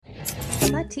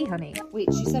Is that tea, honey? Wait,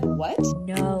 she said what?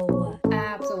 No.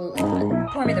 Absolutely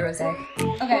not. Pour me the rosé.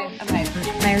 Okay, I'm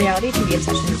hyped. My reality TV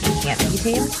obsession can't be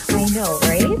tamed. I know,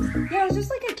 right? Yeah, it was just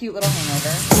like a cute little hangover.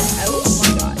 Oh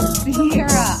my god.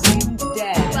 Sierra, I'm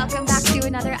dead. Welcome back to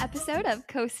another episode of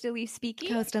Coastally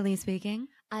Speaking. Coastally Speaking.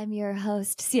 I'm your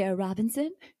host, Sierra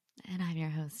Robinson. And I'm your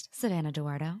host, Savannah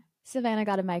Eduardo. Savannah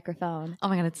got a microphone. Oh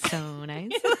my god, it's so nice.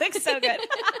 It looks so good.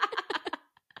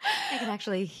 I can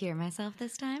actually hear myself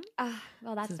this time.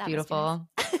 Well, that's This is beautiful.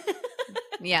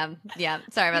 Yeah.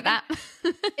 Sorry about that.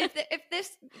 If this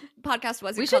podcast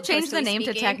wasn't We should called change the Coastally name to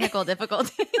Speaking- technical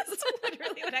difficulties. That's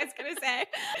literally what I was going to say.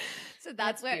 So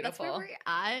that's where beautiful. we're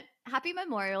at. Happy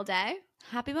Memorial Day.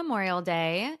 Happy Memorial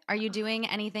Day. Are you doing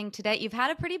anything today? You've had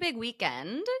a pretty big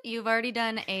weekend. You've already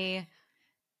done a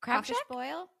crab Crawfish shack?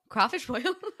 boil. Crawfish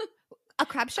boil? A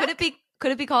crab shack.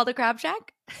 Could it be called a crab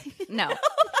shack? No.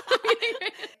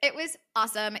 It was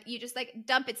awesome. You just like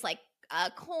dump it's like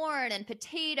corn and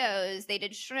potatoes. They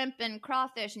did shrimp and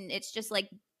crawfish, and it's just like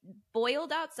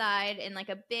boiled outside in like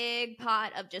a big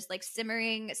pot of just like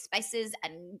simmering spices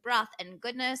and broth and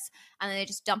goodness, and then they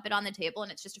just dump it on the table,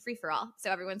 and it's just a free-for-all. So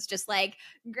everyone's just like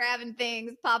grabbing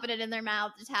things, popping it in their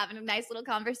mouth, just having a nice little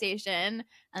conversation.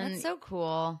 And That's so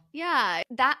cool. yeah,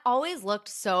 That always looked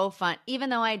so fun,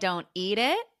 even though I don't eat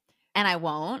it and I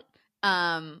won't.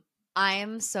 I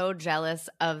am so jealous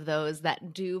of those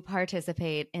that do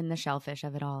participate in the shellfish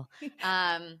of it all.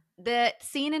 The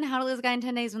scene in How to Lose a Guy in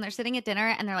 10 Days when they're sitting at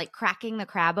dinner and they're like cracking the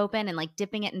crab open and like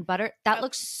dipping it in butter, that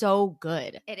looks so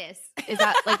good. it is. Is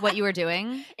that like what you were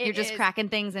doing? It You're just is. cracking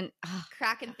things and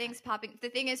Cracking things, popping. The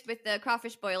thing is with the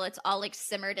crawfish boil, it's all like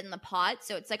simmered in the pot,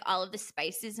 so it's like all of the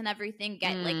spices and everything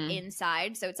get like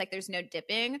inside, so it's like there's no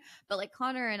dipping. But like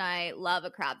Connor and I love a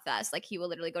crab fest. Like he will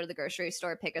literally go to the grocery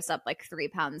store, pick us up like 3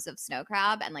 pounds of snow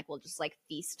crab, and like we'll just like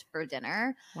feast for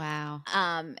dinner. wow.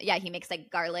 Yeah, he makes like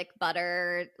garlic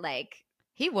butter, like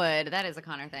He would. That is a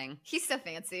Connor thing. he's so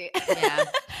fancy. Yeah.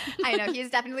 I know he's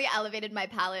definitely elevated my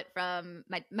palate from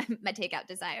my takeout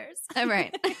desires.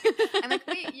 Right. I'm like,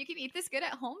 wait, you can eat this good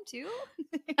at home too?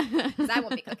 Because I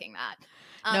won't be cooking that.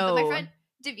 But No. my friend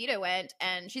Davita went,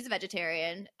 and she's a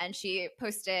vegetarian, and she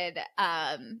posted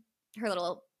her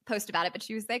little post about it. But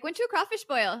she was like, went to a crawfish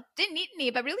boil, didn't eat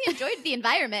any, but really enjoyed the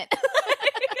environment.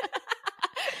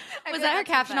 Was that her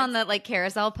caption on the like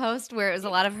carousel post where it was a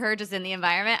lot of her just in the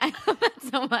environment? I love that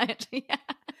so much. Yeah.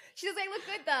 She was like, look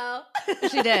good though.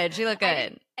 She did. She looked good.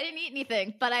 I didn't eat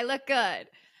anything, but I look good.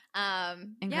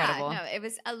 Incredible. Yeah, no, it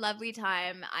was a lovely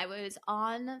time. I was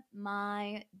on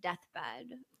my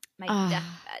deathbed. My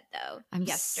deathbed though. I'm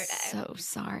yesterday. so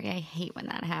sorry. I hate when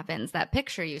that happens. That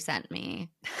picture you sent me.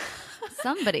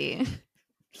 Somebody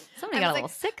I got was a like- little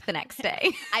sick the next day.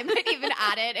 I might even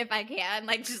add it if I can,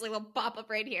 like just like a little pop up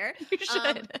right here. You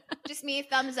should. Just me,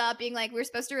 thumbs up, being like, we were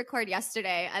supposed to record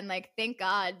yesterday, and like, thank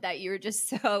God that you were just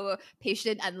so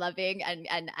patient and loving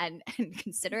and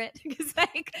considerate. Because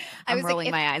like, I I'm was rolling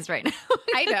like, my eyes right now.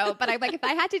 I know, but I'm like, if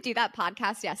I had to do that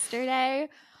podcast yesterday,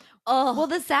 Well,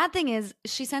 the sad thing is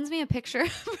she sends me a picture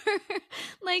of her.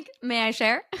 Like, may I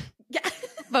share? yeah.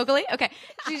 Vocally? Okay.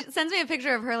 She sends me a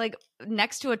picture of her like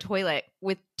next to a toilet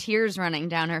with tears running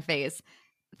down her face.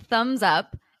 Thumbs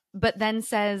up, but then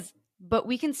says, but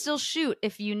we can still shoot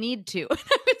if you need to. And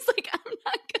I was like, I'm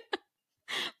not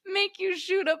gonna make you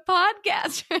shoot a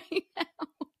podcast right now.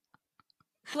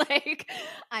 Like,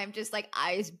 I'm just like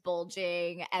eyes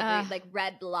bulging, like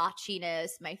red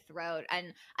blotchiness, my throat.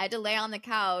 And I had to lay on the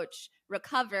couch,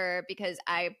 recover, because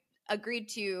I agreed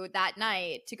to that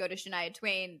night to go to Shania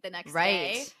Twain the next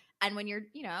day. And when you're,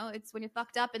 it's when you're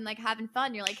fucked up and like having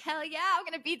fun, you're like, hell yeah, I'm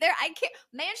going to be there. I can't,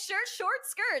 man, short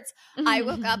skirts. I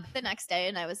woke up the next day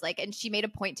and I was like, and she made a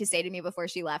point to say to me before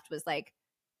she left was like,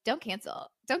 don't cancel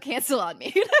on me.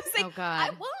 And I was like, Oh, God. I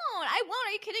won't.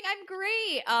 Are you kidding? I'm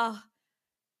great. Oh,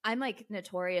 I'm like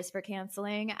notorious for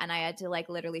canceling. And I had to like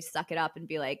literally suck it up and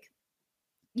be like,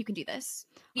 you can do this.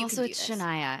 You Also, can do it's this.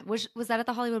 Shania. Was that at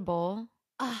the Hollywood Bowl?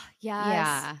 Oh, yes.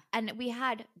 Yeah. And we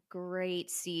had great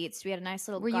seats. We had a nice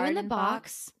little Were you in the garden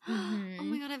box? Mhm. Oh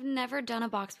my God, I've never done a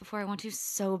box before. I want to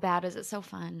so bad. Is it so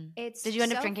fun? It's Did you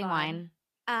end up so drinking fun.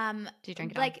 wine? Did you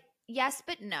drink it all? Like, yes,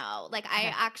 but no. Like, I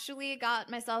Okay. actually got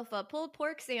myself a pulled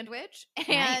pork sandwich, and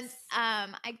Nice.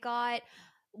 I got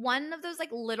one of those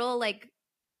like little like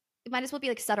it might as well be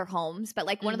like Sutter Homes, but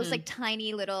like one of those like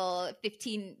tiny little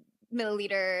 15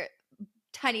 milliliter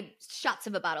tiny shots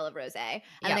of a bottle of rosé, and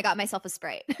then I got myself a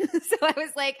Sprite. So I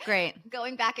was like, Great.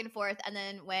 going back and forth. And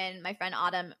then when my friend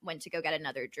Autumn went to go get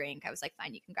another drink, I was like,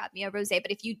 fine, you can grab me a rosé,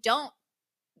 but if you don't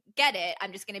get it,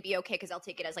 I'm just gonna be okay, because I'll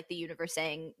take it as like the universe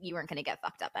saying you weren't gonna get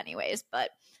fucked up anyways. But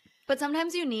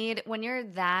sometimes you need, when you're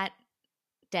that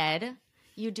dead,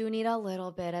 you do need a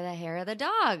little bit of the hair of the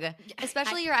dog.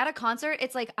 Especially you're at a concert.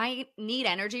 It's like, I need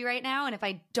energy right now. And if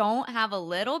I don't have a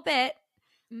little bit,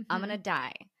 I'm going to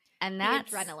die. And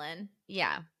that's the adrenaline.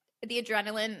 Yeah. The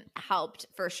adrenaline helped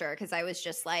for sure because I was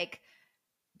just like,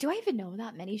 do I even know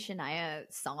that many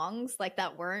Shania songs like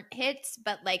that weren't hits?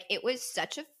 But like it was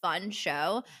such a fun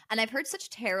show. And I've heard such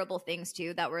terrible things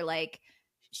too that were like,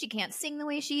 she can't sing the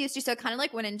way she used to. So I kind of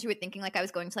like went into it thinking like I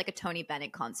was going to like a Tony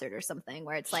Bennett concert or something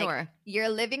where it's like, you're a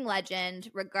living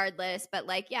legend regardless. But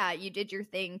like, yeah, you did your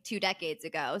thing 2 decades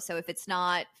ago. So if it's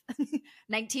not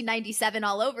 1997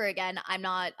 all over again, I'm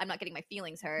not getting my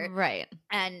feelings hurt. Right.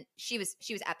 And she was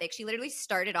epic. She literally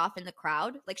started off in the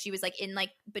crowd. Like she was like in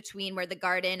like between where the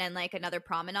garden and like another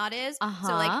promenade is. So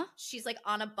like she's like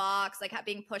on a box, like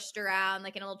being pushed around,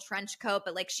 like in a little trench coat,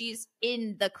 but like she's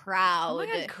in the crowd. Oh my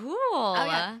God, cool. Oh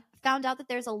yeah. Found out that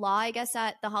there's a law, I guess,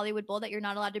 at the Hollywood Bowl that you're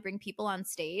not allowed to bring people on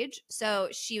stage. So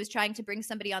she was trying to bring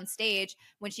somebody on stage.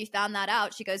 When she found that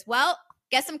out, she goes, well,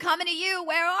 guess I'm coming to you.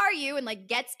 Where are you? And like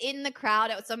gets in the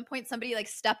crowd. At some point, somebody like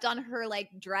stepped on her like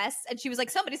dress and she was like,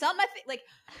 somebody's on my face. Like,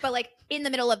 but like in the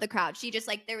middle of the crowd, she just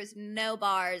like, there was no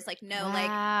bars, like no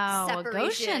like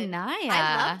separation. Go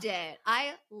Shania.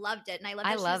 I loved it. And I loved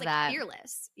that she was like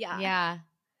fearless. Yeah. Yeah.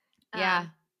 Yeah.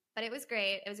 But it was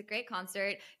great. It was a great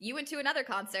concert. You went to another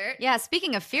concert. Yeah.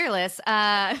 Speaking of fearless,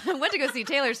 went to go see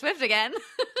Taylor Swift again.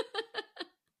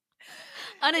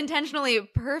 Unintentionally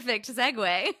perfect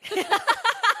segue.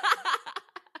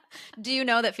 Do you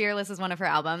know that Fearless is one of her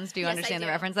albums? Do you understand the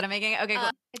reference that I'm making? Okay, cool.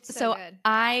 It's so good.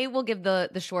 I will give the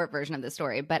short version of the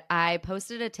story, but I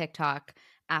posted a TikTok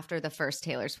after the first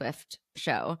Taylor Swift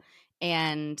show.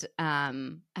 And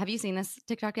have you seen this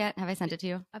TikTok yet? Have I sent it to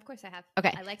you? Of course I have.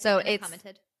 Okay. I liked so it and it's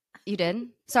commented. You did?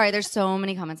 Sorry, there's so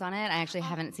many comments on it. I actually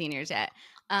haven't seen yours yet.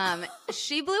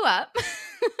 She blew up.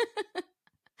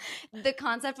 The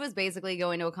concept was basically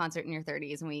going to a concert in your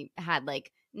 30s, and we had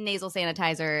like nasal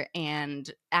sanitizer and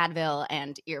Advil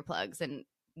and earplugs and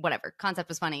whatever. Concept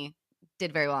was funny.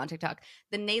 Did very well on TikTok.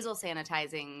 The nasal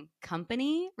sanitizing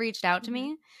company reached out to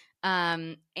me.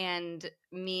 And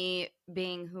me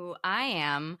being who I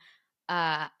am,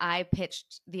 I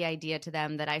pitched the idea to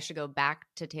them that I should go back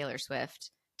to Taylor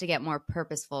Swift to get more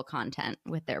purposeful content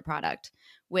with their product,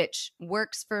 which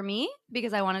works for me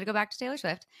because I wanted to go back to Taylor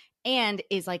Swift and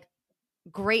is like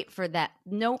great for that.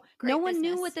 No one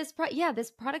knew what this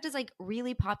this product is like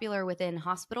really popular within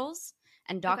hospitals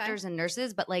and doctors and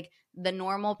nurses, but like the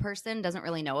normal person doesn't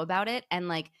really know about it. And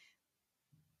like,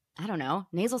 I don't know,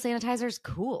 nasal sanitizer is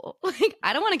cool. Like,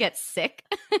 I don't want to get sick.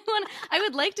 I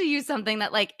would like to use something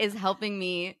that like is helping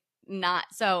me not.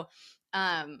 So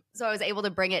I was able to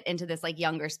bring it into this like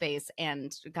younger space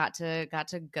and got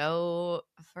to go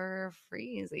for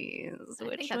freezies,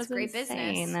 which was great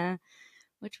business.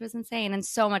 Which was insane and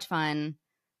so much fun.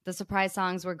 The surprise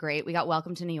songs were great. We got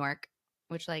Welcome to New York,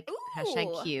 which like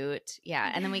hashtag cute.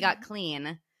 Yeah. And then we got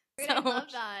Clean. So, I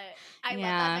love that. I love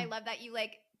that. I love that you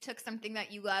like took something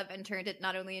that you love and turned it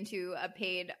not only into a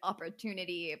paid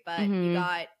opportunity, but you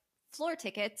got floor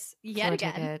tickets yet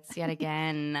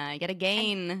again.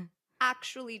 And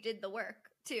actually did the work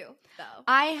too, though.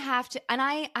 I have to, and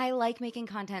I like making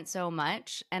content so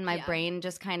much, and my brain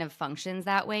just kind of functions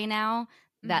that way now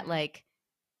that like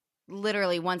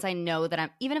literally once I know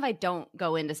that even if I don't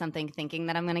go into something thinking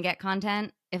that I'm going to get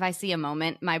content, if I see a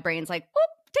moment, my brain's like, oh,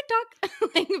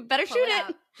 TikTok, like, better shoot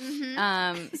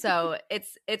it. So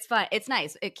it's fun. It's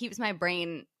nice. It keeps my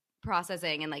brain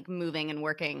processing and like moving and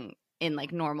working in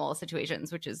like normal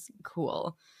situations, which is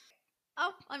cool.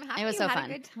 Oh, I'm happy it was you so had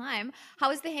fun. a good time. How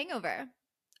was the hangover?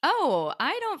 Oh,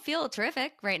 I don't feel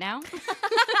terrific right now.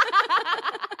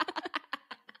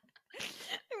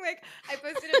 Like, I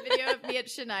posted a video of me at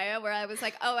Shania where I was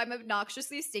like, oh, I'm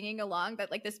obnoxiously singing along,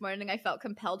 but like this morning I felt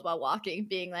compelled while walking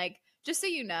being like, just so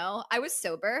you know, I was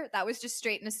sober. That was just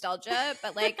straight nostalgia.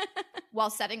 But like while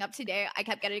setting up today, I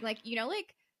kept getting like, you know,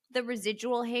 like the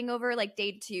residual hangover, like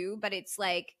day 2, but it's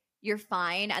like you're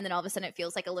fine. And then all of a sudden it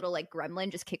feels like a little like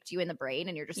gremlin just kicked you in the brain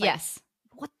and you're just like,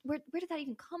 where did that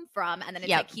even come from? And then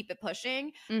it's like, keep it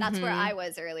pushing. That's where I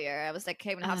was earlier. I was like,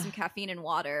 okay, I'm gonna have some caffeine and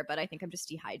water, but I think I'm just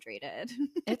dehydrated.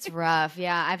 It's rough.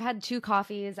 Yeah. I've had 2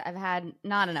 coffees. I've had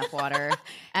not enough water,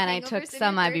 and I took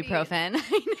some ibuprofen.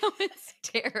 I know, it's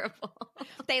terrible.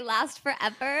 They last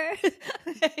forever.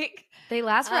 They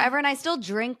last forever, and I still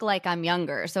drink like I'm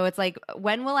younger. So it's like,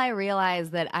 when will I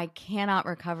realize that I cannot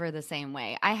recover the same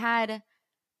way? I had,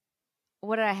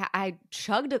 what did I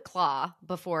chugged a claw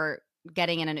before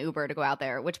getting in an Uber to go out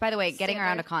there, which, by the way, getting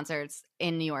around to concerts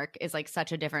in New York is like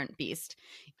such a different beast.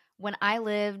 When I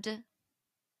lived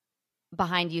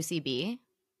behind UCB,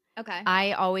 Okay.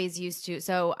 I always used to.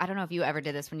 So I don't know if you ever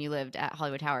did this when you lived at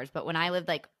Hollywood Towers, but when I lived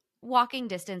like walking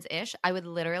distance ish, I would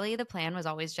literally, the plan was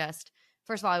always just,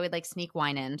 first of all, I would like sneak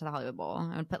wine into the Hollywood Bowl.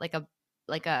 I would put like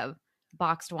a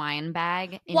boxed wine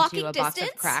bag into Walking a box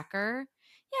distance? of cracker.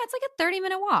 Yeah, it's like a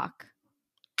 30-minute walk.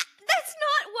 That's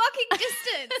not walking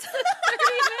distance.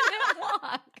 30-minute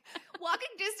walk. Walking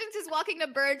distance is walking to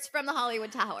Birds from the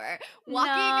Hollywood Tower.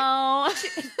 Walking No.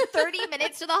 30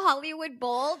 minutes to the Hollywood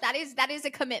Bowl, that is a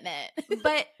commitment.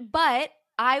 but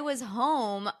I was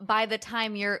home by the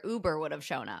time your Uber would have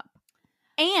shown up.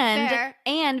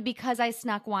 And because I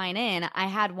snuck wine in, I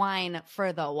had wine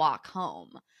for the walk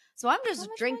home. So I'm just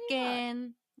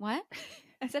drinking. What?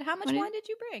 I said, how much wine did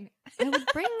you bring? I would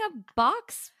bring a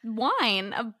box of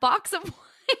wine.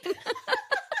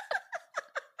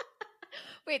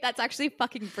 Wait, that's actually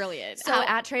fucking brilliant. So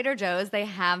at Trader Joe's, they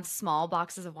have small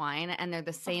boxes of wine, and they're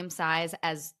the same size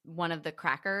as one of the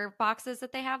cracker boxes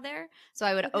that they have there. So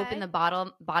I would open the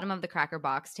bottom of the cracker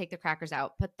box, take the crackers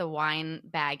out, put the wine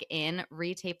bag in,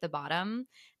 retape the bottom,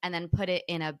 and then put it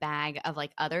in a bag of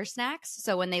like other snacks.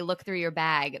 So when they look through your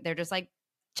bag, they're just like,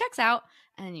 checks out,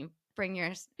 and then you bring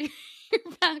your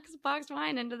boxed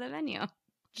wine into the venue.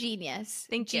 Genius.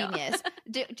 Thank you. Genius.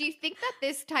 Do you think that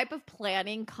this type of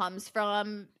planning comes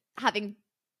from having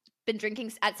been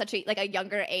drinking at such a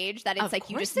younger age that it's Of like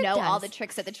you course just it know all does. the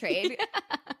tricks of the trade?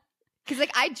 Because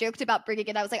like I joked about bringing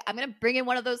it. I was like, I'm gonna bring in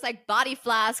one of those like body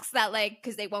flasks that like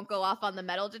because they won't go off on the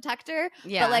metal detector.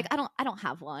 Yeah. But like I don't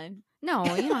have one. No,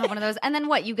 you don't have one of those. And then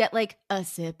what? You get like a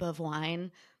sip of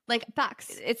wine. Like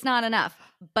Facts. it's not enough.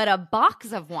 But a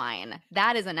box of wine,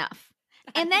 that is enough.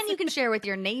 And then you can share with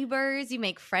your neighbors. You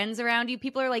make friends around you.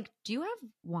 People are like, do you have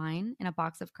wine in a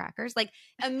box of crackers? Like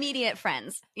immediate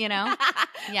friends, you know?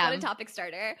 Yeah. What a topic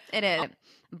starter. It is.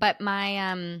 But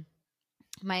my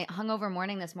my hungover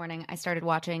morning this morning, I started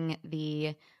watching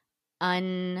the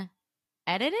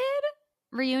unedited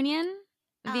reunion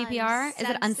VPR. Is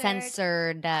it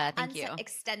uncensored? Thank you.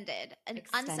 Extended. An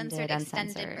Extended, uncensored,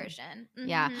 extended uncensored. version.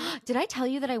 Yeah. Mhm. Did I tell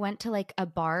you that I went to like a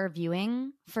bar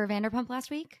viewing for Vanderpump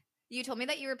last week? You told me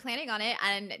that you were planning on it,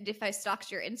 and if I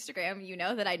stalked your Instagram, you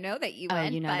know that you Oh,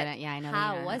 went. you know but that. Yeah, I know.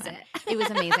 How that was I it? went. It was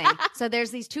amazing. So there's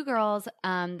these two girls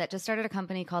that just started a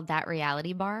company called That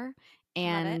Reality Bar,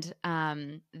 and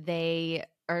they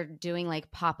are doing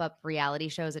like pop-up reality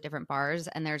shows at different bars.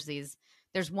 And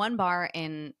there's one bar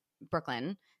in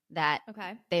Brooklyn that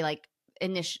Okay. they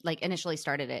initially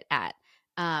started it at.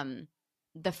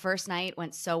 The first night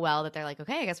went so well that they're like,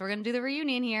 okay, I guess we're gonna do the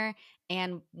reunion here.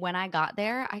 And when I got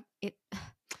there,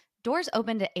 doors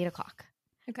opened at 8:00.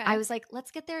 Okay. I was like,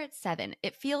 let's get there at 7.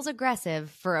 It feels aggressive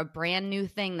for a brand new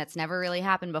thing that's never really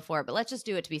happened before, but let's just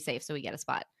do it to be safe so we get a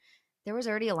spot. There was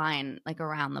already a line like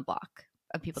around the block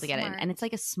of people to get in, Smart. and it's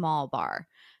like a small bar.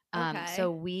 Okay.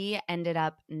 So we ended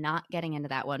up not getting into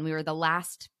that one. We were the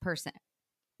last person.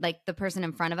 Like the person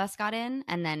in front of us got in,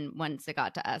 and then once it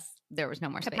got to us, there was no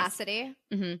more space. Capacity.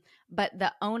 Mm-hmm. But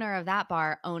the owner of that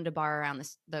bar owned a bar around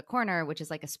the corner, which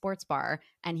is like a sports bar.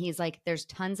 And he's like, there's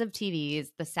tons of TVs.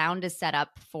 The sound is set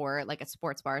up for like a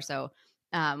sports bar. So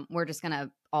we're just going to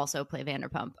also play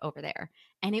Vanderpump over there.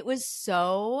 And it was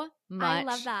so much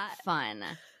love that. fun.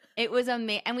 It was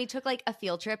amazing. And we took like a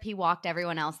field trip. He walked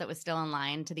everyone else that was still in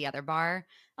line to the other bar.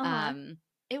 Uh-huh.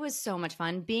 It was so much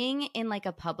fun being in like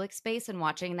a public space and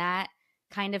watching that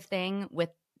kind of thing with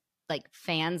like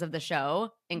fans of the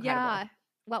show. Incredible. Yeah.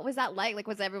 What was that like? Like,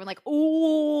 was everyone like,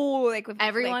 ooh, like with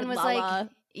Everyone with was Lala? like,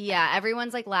 yeah,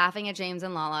 everyone's like laughing at James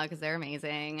and Lala because they're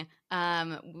amazing.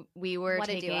 We were What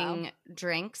a taking duo.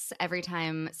 drinks every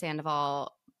time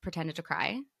Sandoval pretended to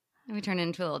cry. And we turned it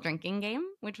into a little drinking game,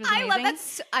 which was I amazing. love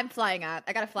that. I'm flying out.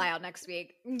 I got to fly out next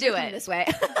week. Do it. This way.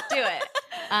 Do it.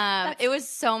 It was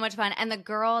so much fun. And the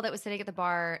girl that was sitting at the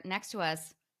bar next to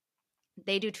us,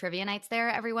 they do trivia nights there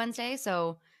every Wednesday.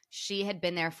 So she had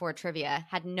been there for trivia,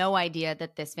 had no idea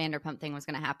that this Vanderpump thing was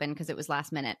going to happen because it was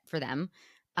last minute for them.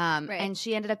 Right. And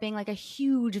she ended up being like a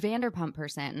huge Vanderpump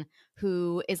person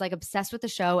who is like obsessed with the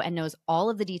show and knows all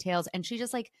of the details. And she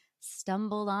just like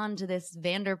stumbled onto this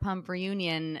Vanderpump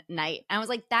reunion night. And I was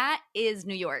like, that is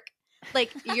New York.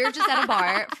 Like you're just at a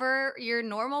bar for your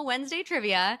normal Wednesday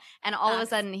trivia, and all of a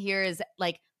sudden here's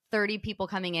like 30 people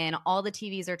coming in. All the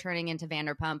TVs are turning into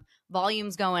Vanderpump.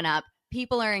 Volume's going up.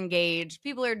 People are engaged.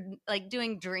 People are like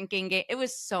doing drinking game. It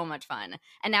was so much fun.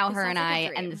 And now It her and sounds like a I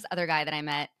dream. and this other guy that I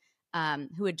met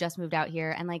who had just moved out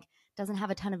here and like doesn't have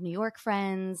a ton of New York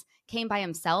friends, came by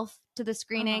himself to the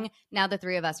screening. Now the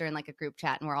three of us are in like a group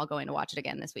chat and we're all going to watch it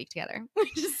again this week together,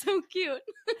 which is so cute.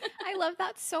 I love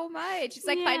that so much. It's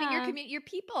like finding your Yeah. your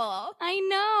people. I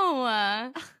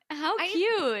know. How I-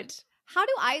 cute. how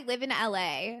do I live in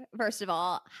LA? First of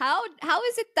all, how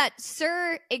is it that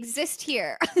Sir exists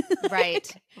here?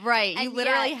 Right. You And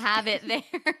literally yet- have it there.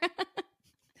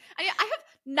 I have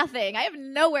nothing. I have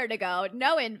nowhere to go.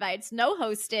 No invites. No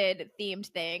hosted themed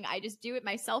thing. I just do it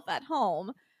myself at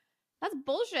home. That's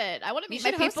bullshit. I want to You meet my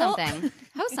should host people. something.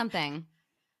 Host something.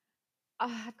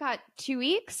 I've got 2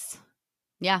 weeks.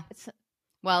 Yeah. It's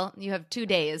Well, you have 2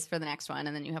 days for the next one,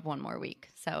 and then you have 1 more week.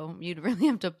 So you'd really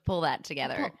have to pull that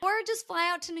together. Or just fly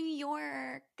out to New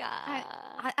York.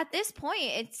 at this point,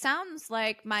 it sounds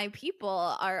like my people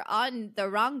are on the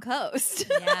wrong coast.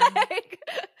 Yeah.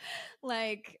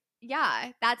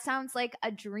 Yeah, that sounds like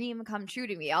a dream come true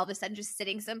to me. All of a sudden, just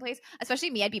sitting someplace, especially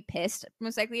me, I'd be pissed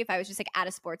most likely if I was just like at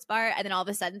a sports bar, and then all of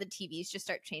a sudden the TVs just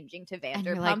start changing to And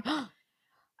you're Vanderpump. like,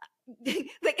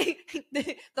 Like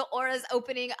the aura's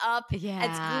opening up, yeah.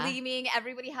 it's gleaming,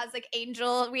 everybody has like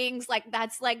angel wings,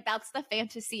 that's the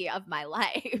fantasy of my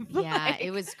life. Yeah,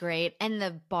 it was great. And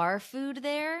the bar food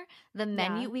there, the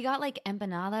menu, Yeah. we got like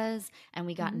empanadas and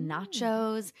we got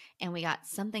nachos and we got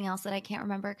something else that I can't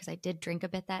remember because I did drink a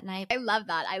bit that night. I love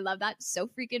that so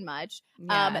freaking much.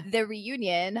 Yeah. The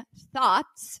reunion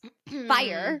thoughts,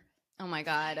 fire. Oh my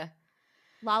God.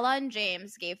 Lala and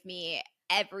James gave me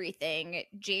everything.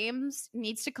 James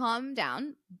needs to calm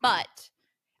down, but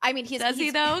I mean, Does he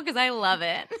though? Because I love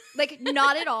it. Like,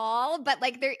 not at all, but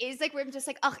like there is like where I'm just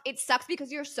like, oh, it sucks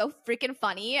because you're so freaking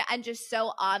funny and just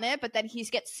so on it, but then he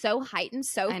gets so heightened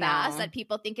so I fast know. that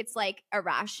people think it's like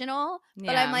irrational. But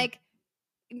Yeah. I'm like,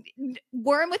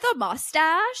 worm with a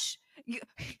mustache.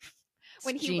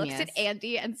 When he looks at genius.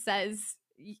 Andy and says,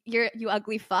 you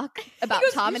ugly fuck," about He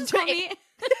goes, Tom "You and just call Dwayne. me-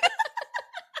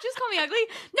 Just call me ugly?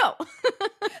 No.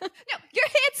 No, you're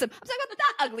handsome. I'm talking about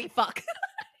that ugly fuck.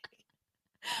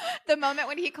 The moment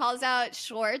when he calls out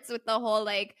Schwartz with the whole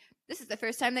like, "This is the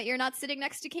first time that you're not sitting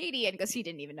next to Katie," and goes, "He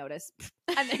didn't even notice."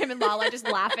 And him and Lala just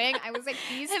laughing. I was like,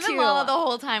 these Him two. and Lala the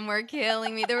whole time were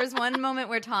killing me. There was one moment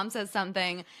where Tom says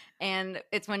something, and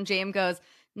it's when James goes,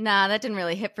 "Nah, that didn't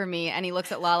really hit for me." And he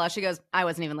looks at Lala. She goes, "I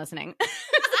wasn't even listening."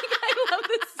 I love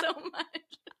this so much.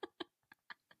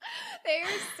 They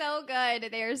are so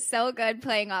good. They are so good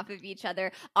playing off of each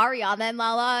other. Ariana and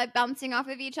Lala bouncing off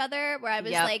of each other, where I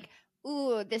was Yep. like,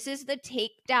 ooh, this is the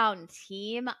takedown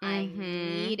team I Mhm.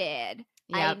 needed.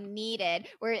 Yep. I needed.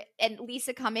 And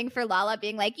Lisa coming for Lala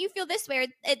being like, "You feel this way,"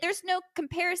 or there's no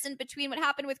comparison between what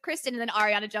happened with Kristen, and then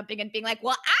Ariana jumping and being like,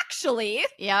 "Well, actually,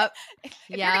 Yep. if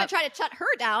you're gonna try to shut her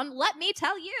down, let me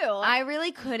tell you." I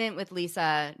really couldn't with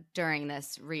Lisa during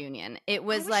this reunion. It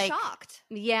was, like, shocked.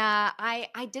 yeah,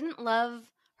 I didn't love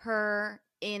her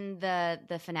in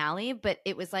the finale, but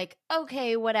it was like,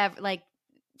 okay, whatever, like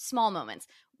small moments.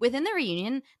 Within the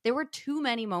reunion, there were too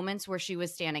many moments where she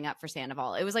was standing up for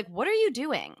Sandoval. It was like, what are you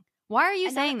doing? Why are you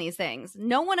And saying these things?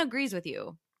 No one agrees with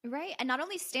you. Right. And not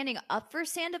only standing up for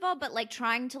Sandoval, but like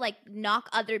trying to like knock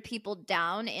other people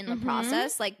down in the Mhm.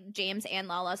 process, like James and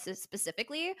Lala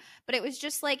specifically. But it was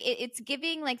just like, it's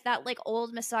giving like that like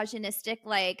old misogynistic,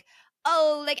 like,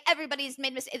 oh, like everybody's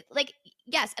made mistakes. Like,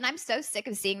 yes. And I'm so sick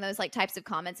of seeing those like types of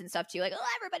comments and stuff too. Like, oh,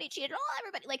 everybody cheated. Oh,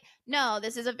 everybody. Like, no,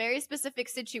 this is a very specific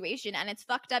situation. And it's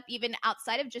fucked up even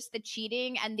outside of just the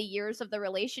cheating and the years of the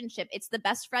relationship. It's the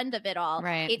best friend of it all.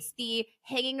 Right. It's the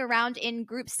hanging around in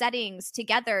group settings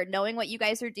together, knowing what you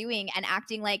guys are doing and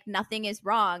acting like nothing is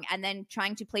wrong, and then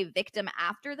trying to play victim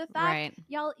after the fact. Right.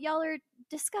 Y'all are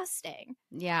disgusting.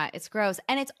 Yeah, it's gross.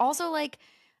 And it's also like,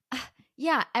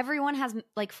 yeah, everyone has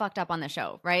like fucked up on the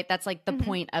show, right? That's like the Mhm.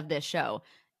 point of this show.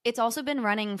 It's also been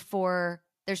running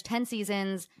there's 10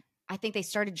 seasons. I think they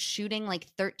started shooting like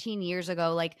 13 years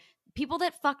ago. Like people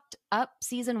that fucked up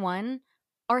season 1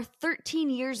 are 13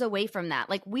 years away from that.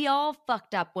 Like we all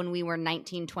fucked up when we were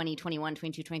 19, 20, 21,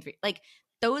 22, 23. Like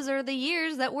those are the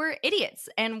years that we're idiots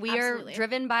and we Absolutely. are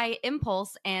driven by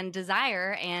impulse and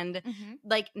desire and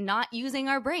like not using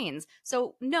our brains.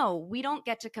 So no, we don't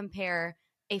get to compare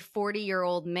a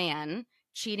 40-year-old man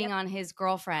cheating Yep. on his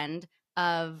girlfriend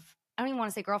of, I don't even want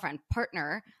to say girlfriend,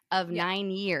 partner of Yeah.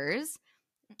 9 years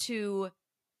to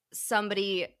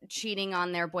somebody cheating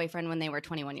on their boyfriend when they were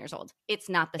 21 years old. It's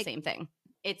not the same thing.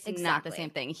 It's not the Exactly. same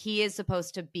thing. He is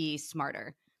supposed to be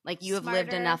smarter. Like you have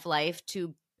lived Smarter. enough life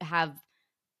to have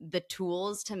the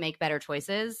tools to make better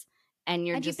choices and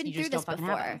you've been you through just this don't fucking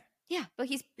have before. them. Yeah. But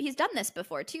he's done this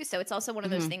before too. So it's also one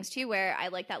of those Mhm. things too where I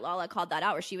like that Lala called that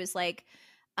out, where she was like,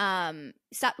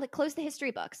 stop, like, close the history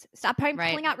books. Stop Right.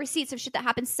 pulling out receipts of shit that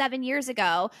happened 7 years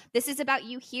ago. This is about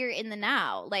you here in the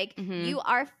now. Like Mhm. you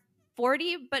are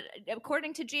 40, but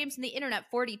according to James and the internet,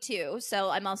 42. So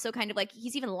I'm also kind of like,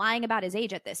 he's even lying about his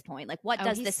age at this point. Like, what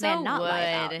does He this so man not lie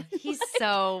about? would. He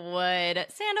so would.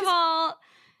 Sandoval.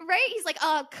 Right? He's like,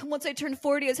 once I turned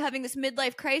 40, I was having this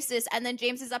midlife crisis. And then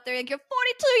James is up there like, you're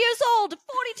 42 years old,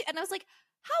 42. And I was like,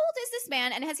 how old is this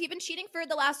man? And has he been cheating for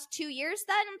the last 2 years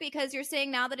then? Because you're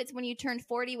saying now that it's when you turned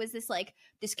 40 was this like,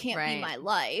 this can't be my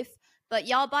life. But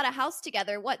y'all bought a house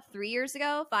together, 3 years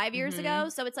ago, 5 years ago?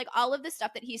 So it's like all of the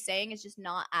stuff that he's saying is just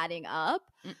not adding up.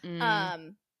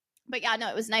 But yeah, no,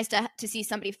 it was nice to see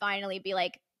somebody finally be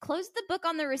like, close the book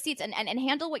on the receipts and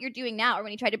handle what you're doing now. Or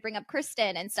when you try to bring up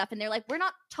Kristen and stuff, and they're like, we're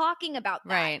not talking about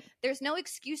that. Right. There's no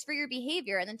excuse for your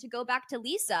behavior. And then to go back to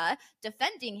Lisa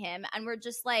defending him, and we're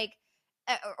just like,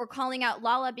 or calling out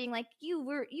Lala, being like,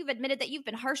 you've admitted that you've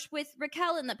been harsh with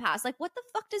Raquel in the past. Like, what the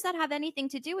fuck does that have anything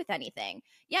to do with anything?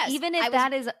 Yes. Even if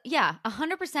that is,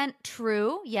 100%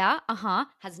 true. Yeah.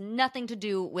 Has nothing to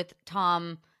do with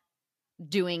Tom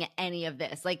doing any of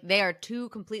this. Like, they are two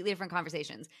completely different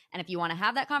conversations. And if you want to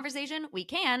have that conversation, we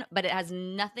can, but it has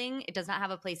nothing, it does not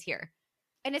have a place here.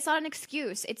 And it's not an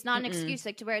excuse. It's not an excuse,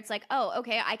 like, to where it's like, oh,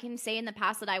 okay, I can say in the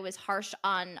past that I was harsh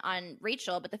on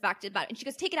Rachel, but the fact about it, and she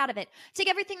goes, take it out of it. Take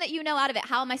everything that you know out of it.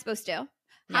 How am I supposed to?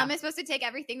 How am I supposed to take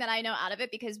everything that I know out of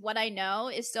it? Because what I know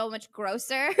is so much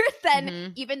grosser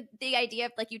than even the idea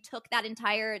of, like, you took that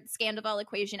entire Scandival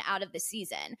equation out of the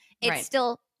season. It's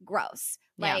still gross.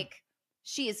 Like,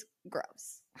 she is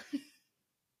gross.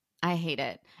 I hate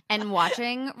it. And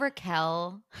watching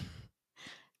Raquel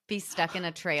be stuck in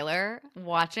a trailer,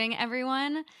 watching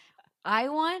everyone, I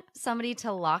want somebody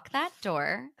to lock that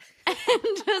door and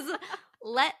just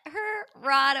let her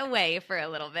rot away for a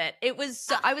little bit. It was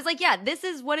so, I was like, yeah, this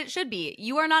is what it should be.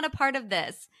 You are not a part of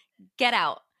this. Get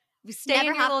out. Stay in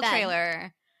your little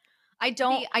trailer. I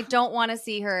don't want to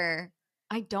see her.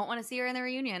 I don't want to see her in the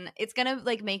reunion. It's going to,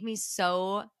 like, make me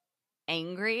so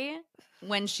angry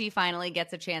when she finally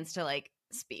gets a chance to, like,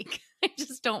 speak. I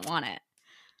just don't want it.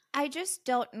 I just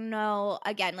don't know.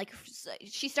 Again, like,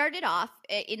 she started off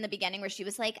in the beginning where she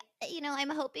was like, I'm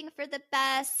hoping for the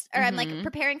best, or I'm like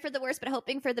preparing for the worst, but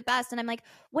hoping for the best. And I'm like,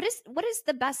 what does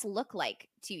the best look like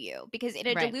to you? Because in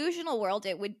a delusional world,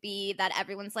 it would be that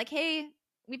everyone's like, hey,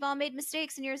 we've all made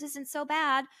mistakes and yours isn't so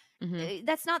bad.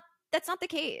 That's not the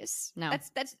case. No.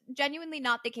 That's genuinely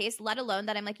not the case, let alone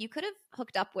that I'm like, you could have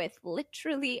hooked up with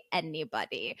literally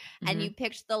anybody and you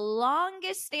picked the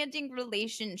longest standing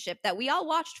relationship that we all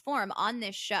watched form on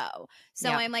this show. So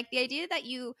I'm like, the idea that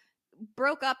you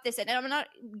broke up this, and I'm not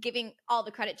giving all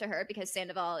the credit to her because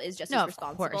Sandoval is just as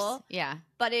responsible. Of course. Yeah.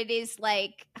 But it is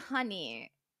like,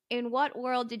 honey, in what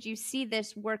world did you see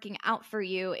this working out for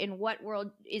you? In what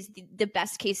world is the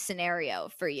best case scenario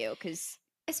for you? Because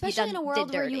especially in a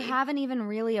world where you haven't even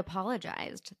really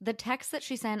apologized. The text that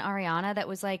she sent Ariana that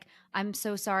was like, I'm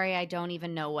so sorry, I don't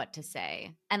even know what to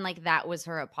say. And, like, that was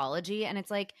her apology. And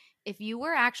it's like, if you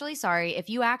were actually sorry, if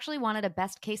you actually wanted a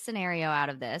best case scenario out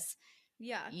of this,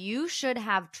 you should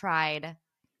have tried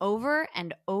over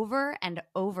and over and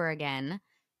over again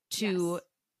to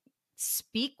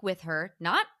speak with her,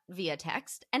 not via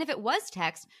text. And if it was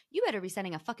text, you better be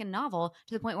sending a fucking novel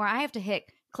to the point where I have to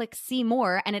click see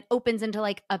more and it opens into,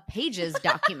 like, a Pages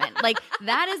document. Like,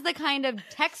 that is the kind of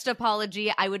text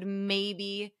apology I would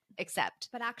maybe accept.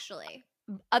 But actually,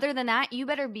 other than that, you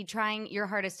better be trying your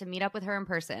hardest to meet up with her in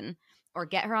person or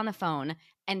get her on the phone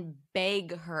and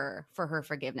beg her for her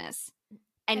forgiveness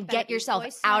and get yourself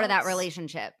out of that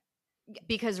relationship.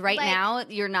 Because now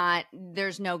you're not,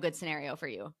 there's no good scenario for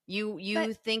you.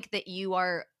 You think that you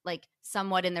are, like,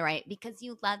 somewhat in the right because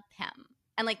you love him.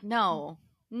 And, like, no,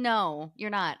 you're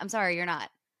not. I'm sorry, you're not.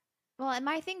 Well, and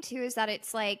my thing too is that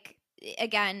it's like,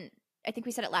 again, I think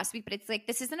we said it last week, but it's like,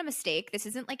 this isn't a mistake. This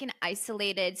isn't like an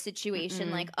isolated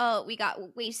situation. Like, oh, we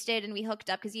got wasted and we hooked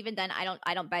up. Because even then,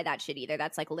 I don't buy that shit either.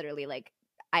 That's like literally like,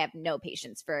 I have no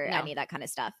patience for any of that kind of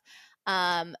stuff.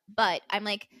 But I'm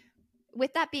like,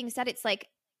 with that being said, it's like,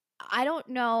 I don't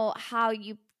know how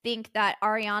you think that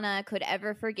Ariana could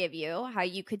ever forgive you, how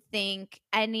you could think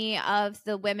any of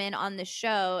the women on the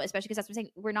show, especially because that's what I'm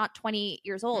saying, we're not 20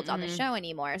 years old on the show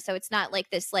anymore. So it's not like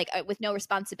this, like, with no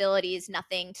responsibilities,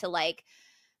 nothing to, like,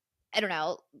 I don't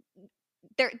know,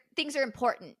 things are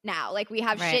important now. Like, we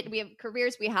have shit, we have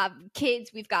careers, we have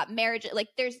kids, we've got marriage. Like,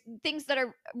 there's things that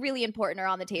are really important are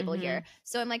on the table here.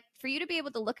 So I'm like, for you to be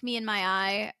able to look me in my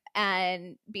eye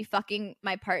and be fucking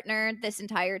my partner this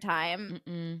entire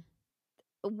time,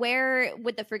 where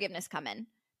would the forgiveness come in?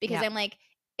 Because I'm like,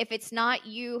 if it's not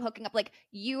you hooking up, like,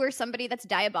 you are somebody that's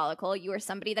diabolical, you are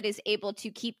somebody that is able to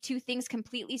keep two things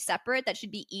completely separate that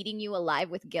should be eating you alive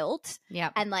with guilt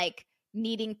and, like,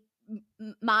 needing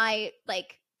my,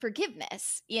 like,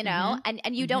 forgiveness, you know, and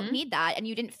you don't need that, and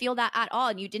you didn't feel that at all,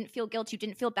 and you didn't feel guilt, you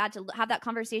didn't feel bad to have that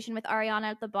conversation with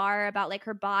Ariana at the bar about like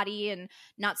her body and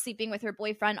not sleeping with her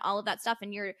boyfriend, all of that stuff,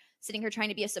 and you're sitting here trying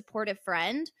to be a supportive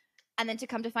friend, and then to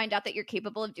come to find out that you're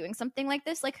capable of doing something like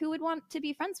this, like who would want to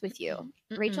be friends with you?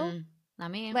 Rachel?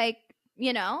 Not me. Like,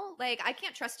 you know, like I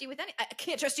can't trust you with I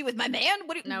can't trust you with my man.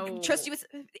 Trust you with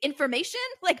information?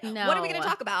 Like, what are we going to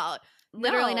talk about?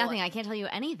 Literally nothing. I can't tell you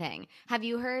anything. Have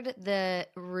you heard the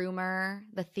rumor,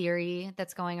 the theory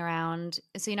that's going around?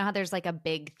 So you know how there's like a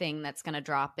big thing that's going to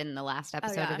drop in the last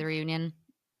episode of the reunion?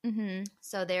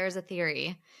 So there's a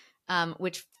theory,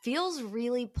 which feels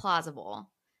really plausible.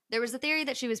 There was a theory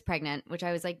that she was pregnant, which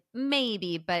I was like,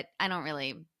 maybe, but I don't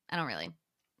really.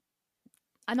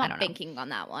 I'm not banking on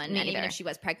that one. And even if she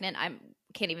was pregnant, I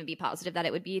can't even be positive that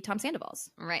it would be Tom Sandoval's.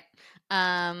 Right.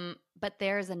 But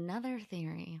there's another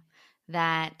theory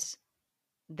that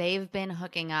they've been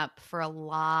hooking up for a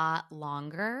lot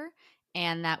longer,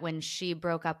 and that when she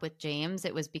broke up with James,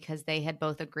 it was because they had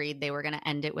both agreed they were going to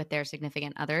end it with their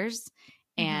significant others,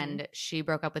 and she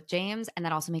broke up with James, and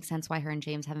that also makes sense why her and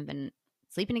James haven't been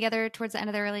sleeping together towards the end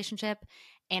of their relationship.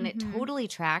 And it totally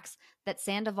tracks that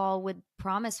Sandoval would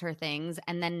promise her things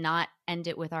and then not end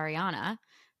it with Ariana.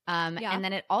 And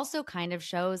then it also kind of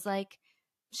shows like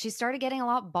she started getting a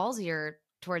lot ballsier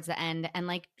towards the end, and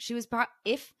like she was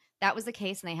if that was the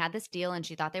case and they had this deal and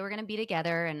she thought they were going to be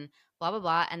together and blah blah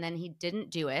blah, and then he didn't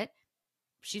do it,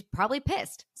 she's probably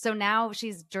pissed. So now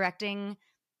she's directing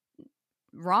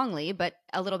wrongly, but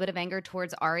a little bit of anger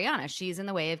towards Ariana. She's in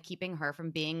the way of keeping her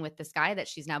from being with this guy that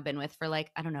she's now been with for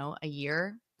like, I don't know, a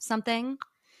year something.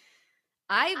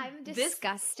 I'm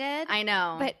disgusted. I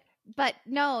know. But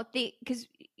no, because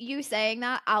you saying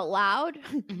that out loud,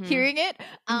 hearing it,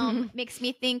 makes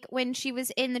me think when she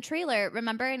was in the trailer,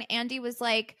 remember? And Andy was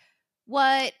like,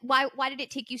 why did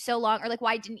it take you so long? Or like,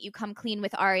 why didn't you come clean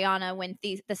with Ariana when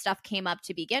the stuff came up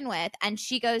to begin with? And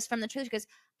she goes from the trailer, she goes,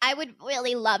 I would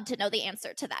really love to know the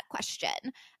answer to that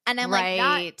question. And I'm like,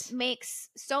 that makes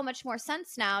so much more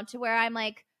sense now, to where I'm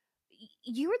like,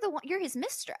 you're the one, you're his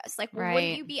mistress. Like,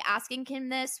 wouldn't you be asking him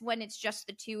this when it's just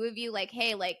the two of you? Like,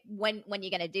 hey, like when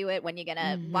you gonna do it? When you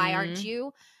gonna? Why aren't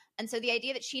you? And so the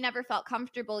idea that she never felt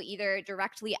comfortable either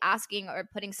directly asking or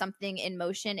putting something in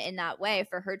motion in that way,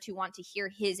 for her to want to hear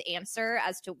his answer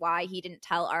as to why he didn't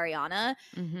tell Ariana.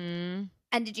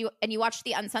 And you watched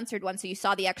the uncensored one, so you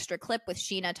saw the extra clip with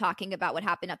Sheena talking about what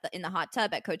happened in the hot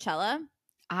tub at Coachella?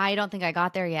 I don't think I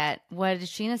got there yet. What did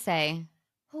Sheena say?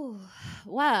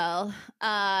 Well,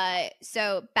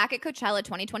 so back at Coachella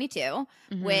 2022,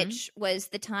 which was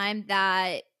the time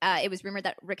that it was rumored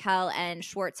that Raquel and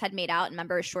Schwartz had made out. And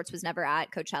remember, Schwartz was never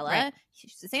at Coachella. Right.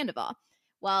 She's a Sandoval.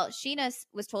 Well, Sheena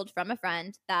was told from a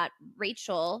friend that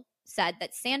Rachel said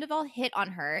that Sandoval hit on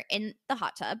her in the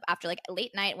hot tub after like a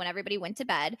late night when everybody went to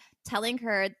bed, telling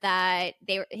her that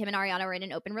him and Ariana were in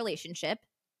an open relationship,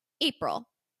 April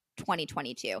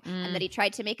 2022, and that he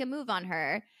tried to make a move on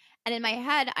her. And in my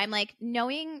head, I'm like,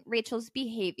 knowing Rachel's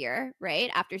behavior,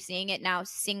 right, after seeing it now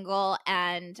single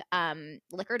and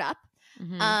liquored up,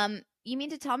 you mean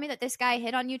to tell me that this guy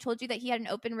hit on you, told you that he had an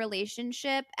open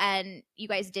relationship, and you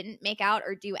guys didn't make out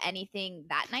or do anything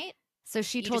that night? So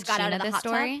she told Sheena this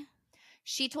story? Tub?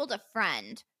 She told a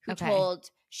friend who told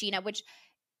Sheena, which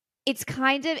it's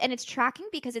kind of, and it's tracking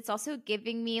because it's also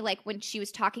giving me like when she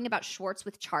was talking about Schwartz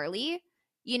with Charlie.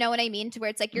 You know what I mean? To where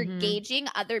it's like you're gauging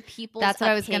other people's That's what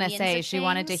I was going to say. She things.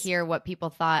 wanted to hear what people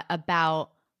thought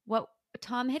about what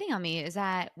Tom hitting on me. Is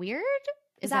that weird?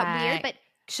 Is that weird? But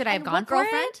should I have gone for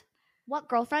it? What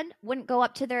girlfriend wouldn't go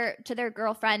up to their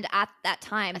girlfriend at that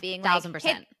time being 1,000%. Like,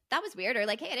 hey, that was weird, or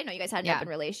like, hey, I didn't know you guys had an open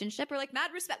relationship, or like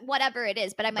mad respect, whatever it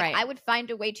is. But I'm like, I would find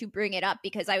a way to bring it up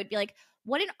because I would be like,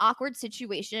 what an awkward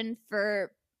situation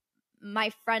for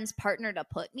my friend's partner to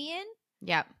put me in.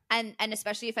 Yeah. And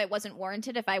especially if I wasn't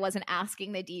warranted, if I wasn't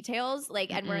asking the details,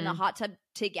 like, and we're in the hot tub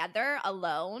together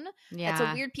alone. Yeah.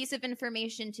 That's a weird piece of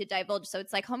information to divulge. So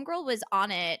it's like homegirl was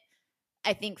on it,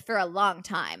 I think, for a long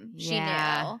time. She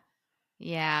knew.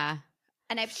 Yeah.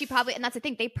 And she probably, and that's the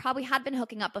thing, they probably had been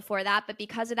hooking up before that, but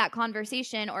because of that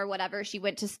conversation or whatever, she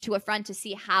went to a friend to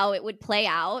see how it would play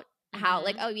out. How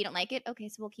like, oh, you don't like it? Okay,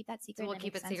 so we'll keep that secret. So we'll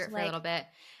keep it secret for a little bit.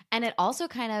 And it also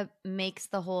kind of makes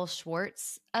the whole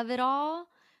Schwartz of it all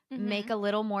make a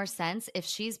little more sense. If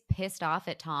she's pissed off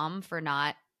at Tom for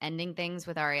not ending things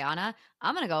with Ariana,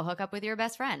 I'm going to go hook up with your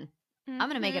best friend. I'm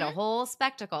going to make it a whole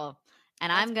spectacle. And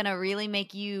I'm going to really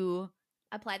make you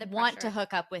apply the pressure. Want to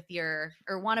hook up with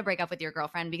want to break up with your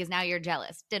girlfriend because now you're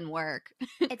jealous. Didn't work.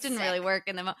 It didn't really work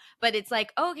in the but it's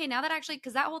like, oh, okay, now that actually,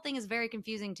 because that whole thing is very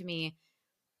confusing to me.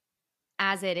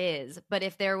 as it is. But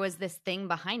if there was this thing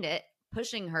behind it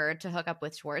pushing her to hook up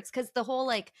with Schwartz, because the whole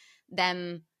like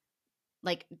them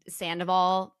like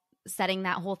Sandoval setting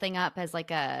that whole thing up as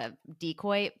like a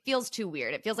decoy feels too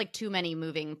weird. It feels like too many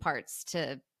moving parts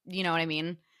to, you know what I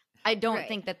mean? I don't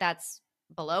think that that's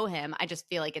below him. I just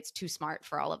feel like it's too smart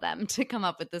for all of them to come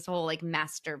up with this whole like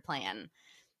master plan.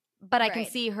 But I can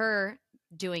see her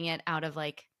doing it out of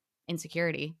like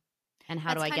insecurity and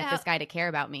how do I get this guy to care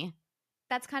about me?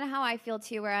 That's kind of how I feel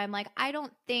too, where I'm like, I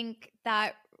don't think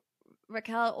that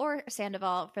Raquel or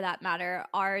Sandoval for that matter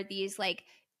are these like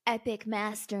epic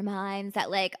masterminds that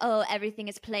like, oh, everything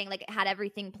is playing, like had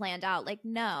everything planned out. Like,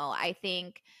 no, I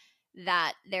think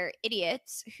that they're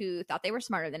idiots who thought they were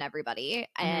smarter than everybody.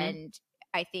 And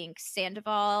I think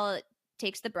Sandoval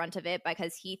takes the brunt of it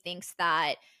because he thinks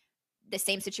that the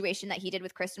same situation that he did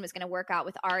with Kristen was going to work out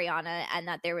with Ariana, and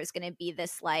that there was going to be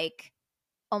this like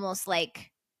almost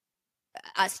like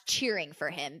us cheering for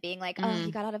him, being like, oh,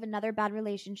 he got out of another bad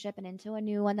relationship and into a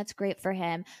new one that's great for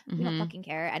him. We don't fucking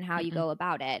care and how you go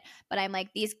about it. But I'm like,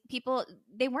 these people,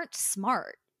 they weren't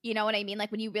smart. You know what I mean?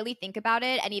 Like when you really think about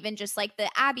it, and even just like the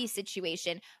Abby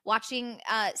situation, watching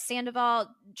Sandoval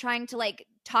trying to like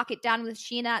talk it down with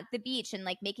Sheena at the beach and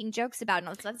like making jokes about it and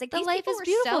all that stuff. It's like the these Life people is were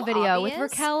Beautiful so video obvious.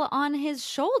 with Raquel on his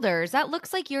shoulders. That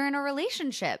looks like you're in a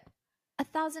relationship.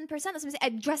 1,000%. That's what I'm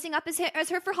saying. Dressing up as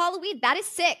her for Halloween. That is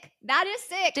sick. That is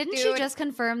sick. Didn't dude. she just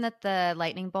confirm that the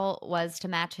lightning bolt was to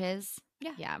match his?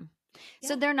 Yeah.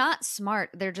 So they're not smart.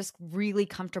 They're just really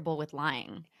comfortable with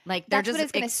lying. Like they're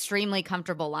just extremely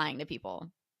comfortable lying to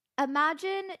people.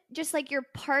 Imagine just like your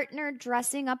partner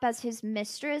dressing up as his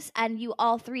mistress and you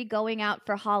all three going out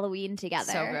for Halloween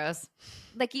together. So gross.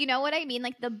 Like, you know what I mean?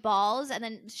 Like the balls, and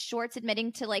then Schwartz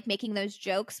admitting to like making those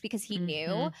jokes because he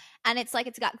knew. And it's like,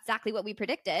 it's got exactly what we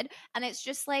predicted. And it's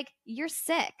just like, you're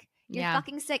sick. You're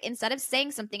fucking sick. Instead of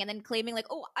saying something and then claiming like,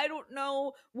 oh, I don't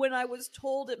know, when I was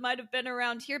told it might have been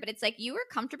around here. But it's like, you were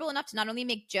comfortable enough to not only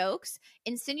make jokes,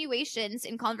 insinuations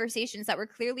in conversations that were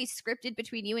clearly scripted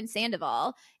between you and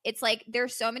Sandoval. It's like,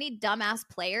 there's so many dumbass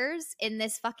players in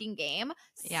this fucking game.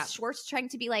 Yeah. Schwartz trying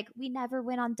to be like, we never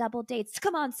went on double dates.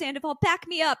 Come on, Sandoval, back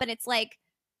me up. And it's like,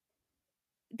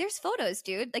 there's photos,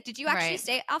 dude. Like, did you actually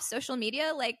stay off social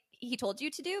media like he told you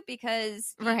to do?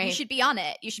 Because you should be on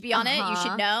it. You should be on it. You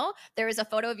should know. There is a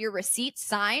photo of your receipt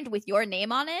signed with your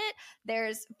name on it.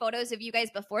 There's photos of you guys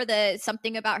before the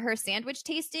something about her sandwich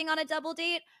tasting on a double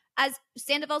date, as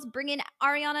Sandoval's bringing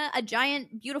Ariana a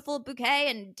giant, beautiful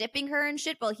bouquet and dipping her and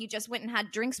shit. Well, he just went and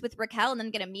had drinks with Raquel and then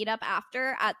gonna meet up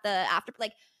after at the after.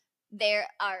 Like, they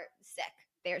are sick.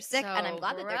 They're sick, and I'm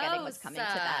glad that they're getting what's coming to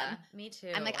them. Me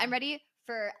too. I'm like, I'm ready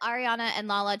for Ariana and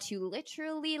Lala to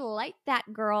literally light that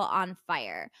girl on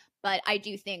fire. But I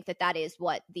do think that that is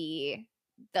what the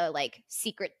like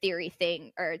secret theory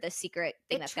thing, or the secret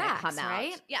thing that's going to come out.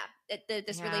 Right? Yeah.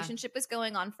 This relationship was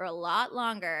going on for a lot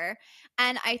longer.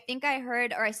 And I think I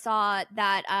heard or I saw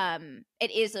that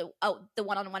it is the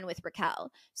one-on-one with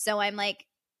Raquel. So I'm like,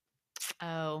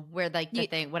 oh, where like the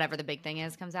thing, whatever the big thing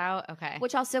is, comes out. Okay.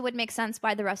 Which also would make sense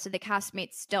why the rest of the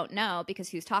castmates don't know, because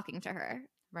who's talking to her.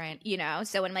 Right. You know,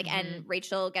 so when like, and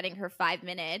Rachel getting her 5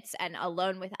 minutes and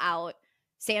alone without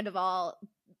Sandoval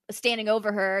standing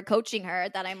over her, coaching her,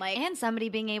 that I'm like. And somebody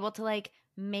being able to like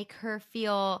make her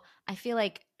feel, I feel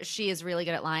like she is really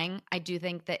good at lying. I do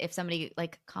think that if somebody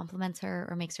like compliments her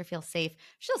or makes her feel safe,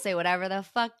 she'll say whatever the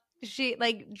fuck she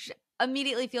like.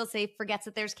 Immediately feels safe, forgets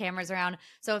that there's cameras around.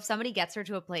 So if somebody gets her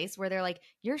to a place where they're like,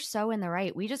 you're so in the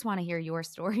right, we just want to hear your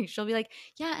story, she'll be like,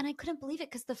 yeah, and I couldn't believe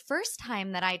it because the first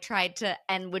time that I tried to,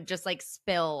 and would just like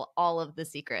spill all of the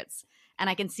secrets. And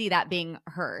I can see that being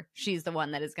her. She's the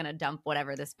one that is going to dump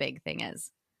whatever this big thing is.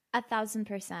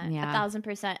 1,000%. Yeah.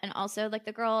 1,000%. And also, like,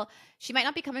 the girl, she might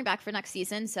not be coming back for next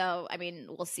season. So, I mean,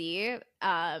 we'll see.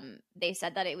 They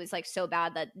said that it was like so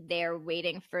bad that they're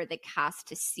waiting for the cast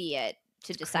to see it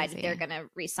to decide if they're going to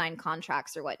re-sign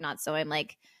contracts or whatnot. So I'm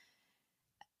like,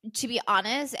 to be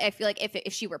honest, I feel like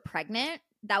if she were pregnant,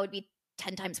 that would be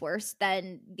 10 times worse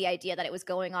than the idea that it was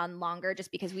going on longer,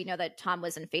 just because we know that Tom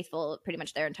was unfaithful pretty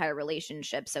much their entire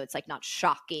relationship. So it's like not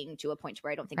shocking to a point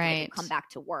where I don't think they would come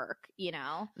back to work, you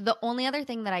know? The only other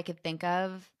thing that I could think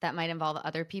of that might involve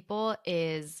other people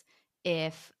is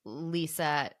if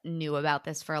Lisa knew about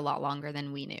this for a lot longer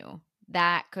than we knew.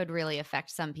 That could really affect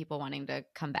some people wanting to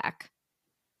come back.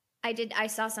 I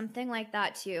saw something like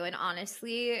that too. And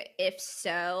honestly, if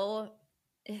so,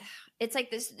 it's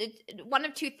like this, one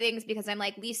of two things, because I'm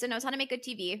like, Lisa knows how to make good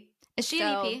TV. Is she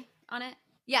an EP on it?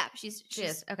 Yeah, she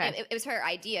is. Okay. It was her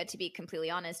idea, to be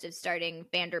completely honest, of starting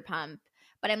Vanderpump.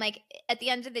 But I'm like, at the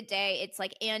end of the day, it's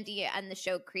like Andy and the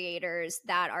show creators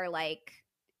that are like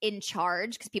in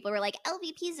charge because people were like,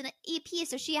 LVP's an EP,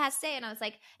 so she has say. And I was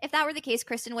like, if that were the case,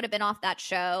 Kristen would have been off that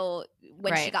show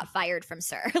when she got fired from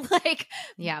Sir. Like,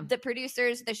 the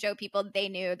producers, the show people, they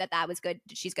knew that was good.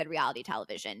 She's good reality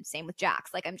television. Same with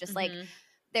Jax. Like, I'm just like,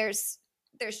 there's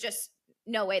just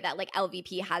no way that like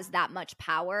LVP has that much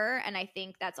power. And I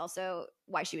think that's also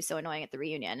why she was so annoying at the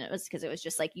reunion. It was because it was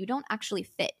just like, you don't actually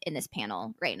fit in this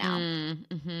panel right now.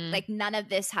 Like, none of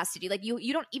this has to do, like,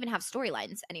 you don't even have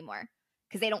storylines anymore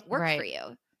because they don't work for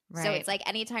you. So it's like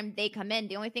anytime they come in,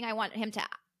 the only thing I want him to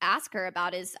ask her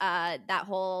about is that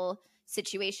whole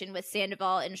situation with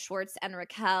Sandoval and Schwartz and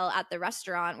Raquel at the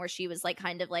restaurant where she was like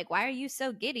kind of like, why are you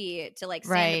so giddy to like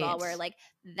Sandoval, where like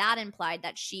that implied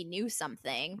that she knew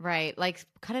something. Like,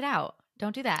 cut it out.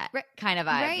 Don't do that kind of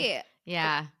vibe.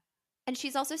 Yeah. And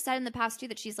she's also said in the past too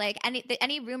that she's like,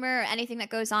 any rumor, anything that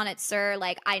goes on at Sir,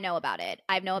 like, I know about it.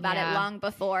 I know about it long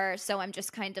before. So I'm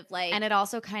just kind of like. And it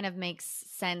also kind of makes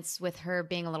sense with her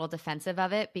being a little defensive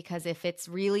of it, because if it's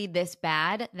really this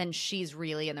bad, then she's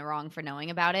really in the wrong for knowing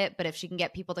about it. But if she can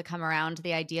get people to come around to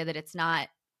the idea that it's not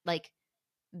like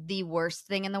the worst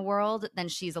thing in the world, then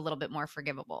she's a little bit more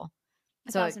forgivable.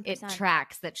 So it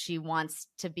tracks that she wants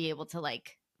to be able to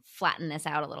like flatten this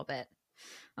out a little bit.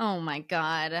 Oh my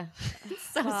God.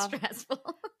 It's so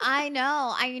stressful. I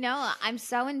know. I'm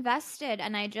so invested,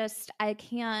 and I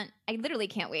literally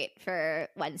can't wait for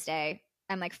Wednesday.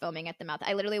 I'm like foaming at the mouth.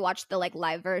 I literally watched the like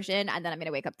live version, and then I'm going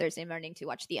to wake up Thursday morning to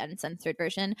watch the uncensored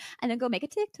version and then go make a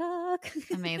TikTok.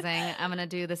 Amazing. I'm going to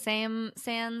do the same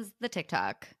sans the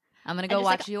TikTok. I'm going to go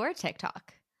watch your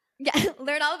TikTok. Yeah,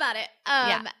 learn all about it.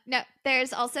 No,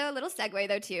 there's also a little segue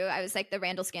though too. I was like the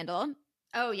Randall scandal.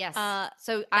 Oh, yes.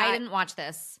 So I didn't watch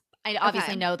this. I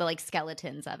obviously know the like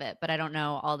skeletons of it, but I don't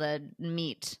know all the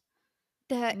meat.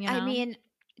 I mean,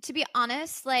 to be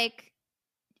honest, like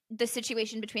the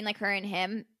situation between like her and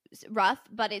him is rough,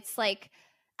 but it's like,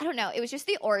 I don't know. It was just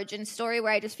the origin story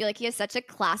where I just feel like he has such a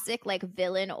classic like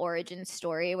villain origin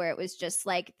story where it was just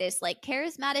like this like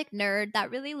charismatic nerd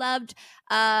that really loved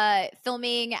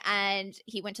filming, and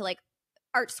he went to like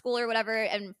art school or whatever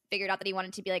and figured out that he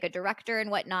wanted to be like a director and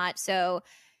whatnot. So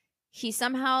he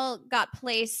somehow got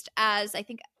placed as, I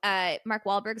think, Mark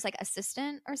Wahlberg's like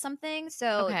assistant or something.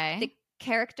 So the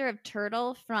character of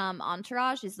Turtle from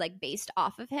Entourage is like based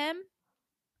off of him.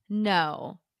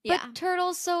 No. Yeah. But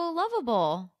Turtle's so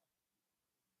lovable.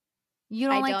 You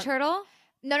don't like Turtle?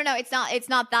 No. It's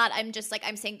not that. I'm just like,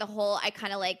 I'm saying the whole, I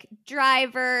kind of like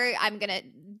Driver. I'm going to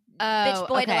bitch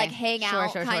boy to like hang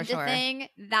out kind of thing.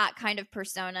 That kind of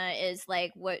persona is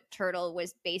like what Turtle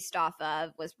was based off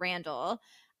of, was Randall,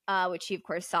 which he of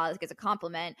course saw as a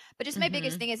compliment. But just my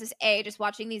biggest thing is just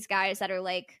watching these guys that are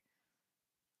like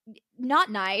not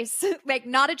nice, like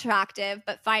not attractive,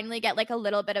 but finally get like a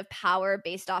little bit of power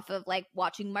based off of like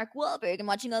watching Mark Wahlberg and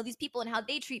watching all these people and how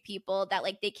they treat people, that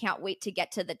like they can't wait to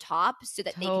get to the top so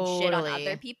that they can shit on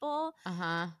other people.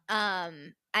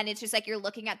 And it's just like you're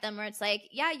looking at them where it's like,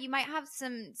 yeah, you might have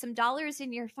some dollars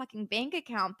in your fucking bank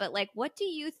account, but like, what do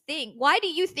you think? Why do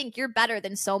you think you're better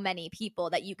than so many people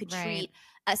that you could treat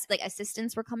us? Like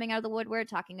assistants were coming out of the woodwork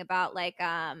talking about like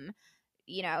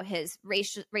you know, his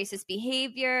racist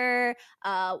behavior,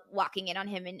 walking in on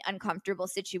him in uncomfortable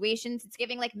situations. It's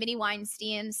giving like mini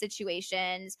Weinstein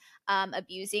situations,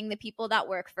 abusing the people that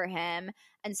work for him.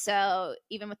 And so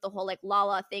even with the whole like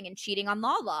Lala thing and cheating on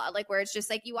Lala, like where it's just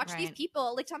like you watch these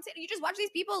people, like Tom said, you just watch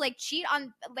these people like cheat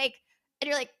on like, and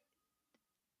you're like,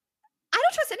 I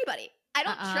don't trust anybody. I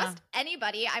don't trust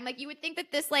anybody. I'm like, you would think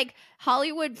that this like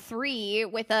Hollywood 3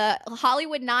 with a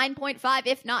Hollywood 9.5,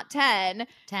 if not 10.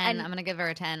 I'm going to give her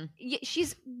a 10.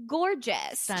 She's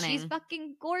gorgeous. Stunning. She's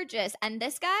fucking gorgeous. And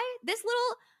this guy, this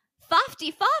little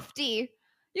fofty,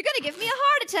 you're going to give me a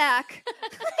heart attack.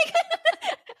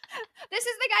 This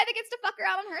is the guy that gets to fuck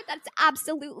around on her. That's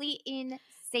absolutely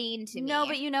insane to me. No,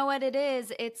 but you know what it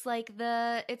is? It's like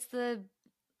the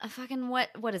fucking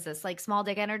what is this, like small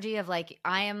dick energy of like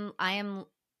I am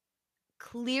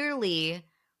clearly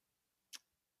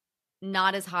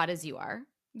not as hot as you are,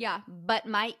 but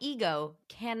my ego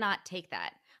cannot take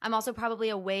that. I'm also probably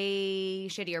a way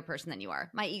shittier person than you are.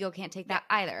 My ego can't take that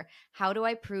either. How do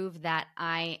I prove that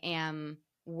I am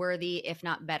worthy, if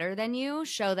not better than you?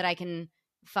 Show that I can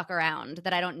fuck around,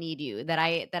 that I don't need you, that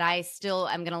I still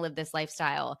am gonna live this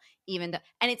lifestyle, even though,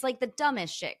 and it's like the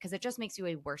dumbest shit because it just makes you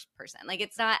a worse person. Like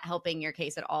it's not helping your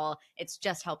case at all. It's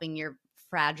just helping your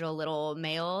fragile little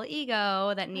male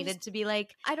ego that needed to be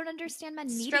like, I don't understand men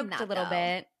needing stroked that a little though.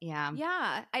 bit.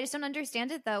 Yeah. I just don't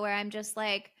understand it though, where I'm just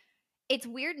like, it's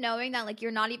weird knowing that like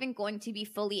you're not even going to be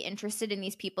fully interested in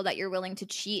these people that you're willing to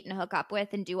cheat and hook up with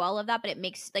and do all of that, but it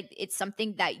makes like it's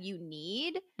something that you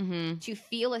need to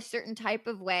feel a certain type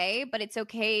of way, but it's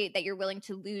okay that you're willing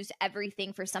to lose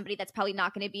everything for somebody that's probably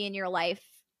not going to be in your life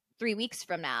 3 weeks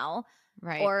from now,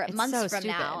 right? Or It's months so from stupid.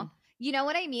 now. You know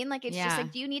what I mean? Like, it's just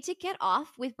like, do you need to get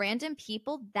off with random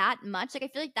people that much? Like, I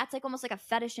feel like that's like almost like a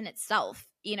fetish in itself,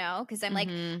 you know? Because I'm like,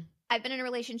 I've been in a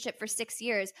relationship for 6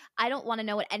 years. I don't want to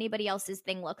know what anybody else's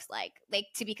thing looks like. Like,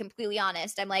 to be completely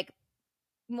honest, I'm like,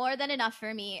 more than enough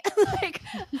for me. Like,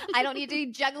 I don't need to be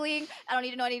juggling. I don't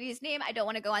need to know anybody's name. I don't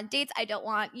want to go on dates. I don't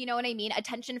want, you know what I mean,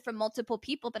 attention from multiple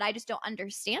people, but I just don't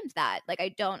understand that. Like, I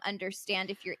don't understand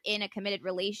if you're in a committed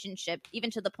relationship, even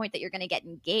to the point that you're going to get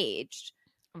engaged.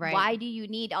 Right. Why do you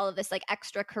need all of this like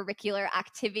extracurricular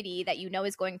activity that you know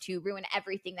is going to ruin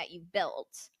everything that you've built?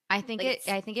 I think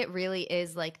it really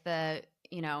is like the,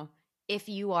 you know, if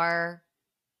you are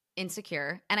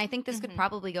insecure, and I think this could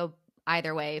probably go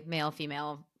either way, male,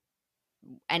 female,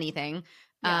 anything.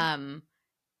 Yeah.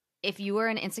 If you are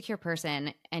an insecure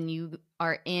person and you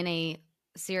are in a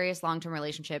serious long-term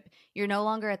relationship, you're no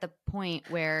longer at the point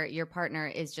where your partner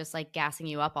is just like gassing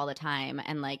you up all the time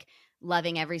and like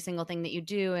loving every single thing that you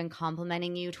do and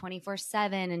complimenting you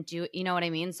 24/7 and do, you know what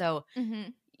I mean? So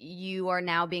you are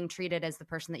now being treated as the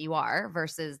person that you are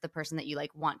versus the person that you like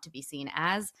want to be seen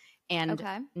as. And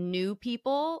new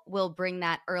people will bring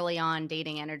that early on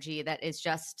dating energy that is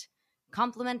just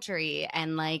complimentary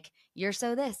and like, you're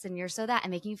so this and you're so that, and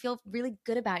making you feel really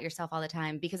good about yourself all the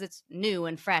time because it's new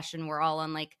and fresh and we're all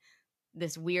on like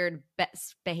this weird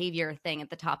best behavior thing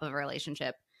at the top of a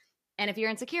relationship. And if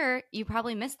you're insecure, you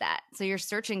probably miss that. So you're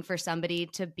searching for somebody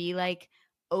to be like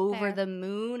over the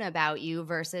moon about you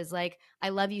versus like, I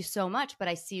love you so much, but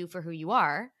I see you for who you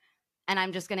are. And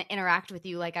I'm just going to interact with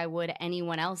you like I would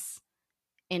anyone else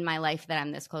in my life that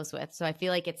I'm this close with. So I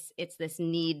feel like it's this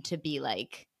need to be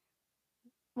like,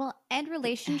 well, and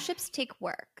relationships take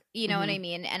work, you know what I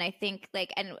mean? And I think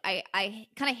like, and I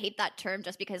kind of hate that term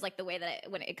just because like the way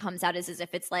that when it comes out is as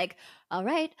if it's like, all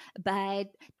right, by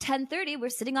 10:30, we're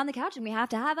sitting on the couch and we have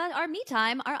to have our me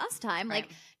time, our us time. Right.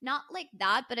 Like not like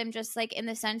that, but I'm just like in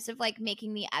the sense of like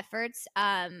making the efforts,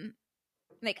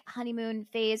 like honeymoon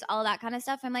phase, all that kind of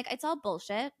stuff. I'm like, it's all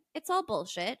bullshit. It's all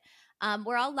bullshit.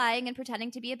 We're all lying and pretending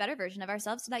to be a better version of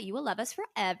ourselves so that you will love us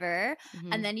forever.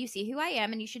 And then you see who I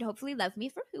am and you should hopefully love me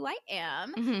for who I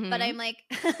am. But I'm like,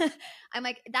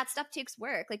 that stuff takes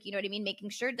work. Like, you know what I mean? Making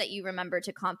sure that you remember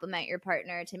to compliment your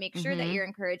partner, to make sure that you're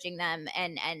encouraging them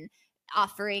and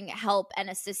offering help and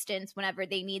assistance whenever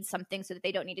they need something so that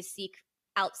they don't need to seek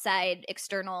outside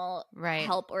external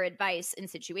help or advice in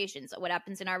situations. What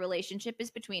happens in our relationship is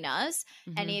between us.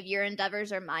 Any of your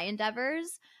endeavors are my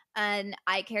endeavors. And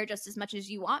I care just as much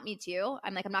as you want me to.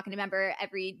 I'm like, I'm not going to remember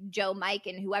every Joe, Mike,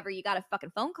 and whoever you got a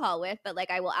fucking phone call with, but like,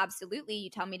 I will absolutely, you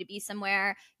tell me to be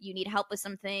somewhere, you need help with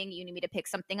something, you need me to pick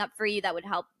something up for you that would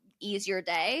help ease your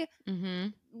day.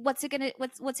 What's it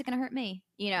gonna hurt me?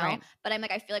 You know? Right. But I'm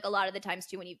like, I feel like a lot of the times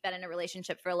too, when you've been in a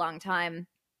relationship for a long time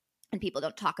and people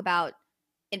don't talk about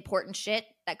important shit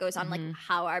that goes on, like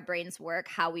how our brains work,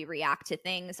 how we react to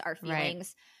things, our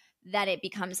feelings, that it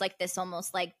becomes like this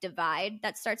almost like divide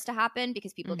that starts to happen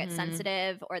because people get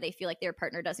sensitive or they feel like their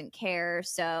partner doesn't care.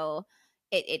 So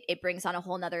it brings on a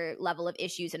whole nother level of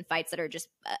issues and fights that are just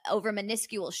over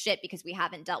minuscule shit because we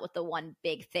haven't dealt with the one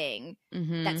big thing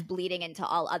that's bleeding into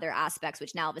all other aspects,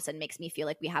 which now all of a sudden makes me feel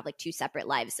like we have like two separate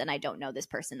lives and I don't know this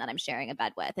person that I'm sharing a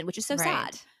bed with, and which is so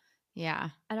sad. Yeah.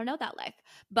 I don't know that life.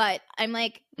 But I'm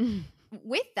like,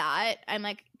 with that, I'm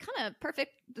like, kind of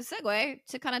perfect segue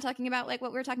to kind of talking about like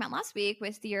what we were talking about last week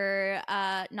with your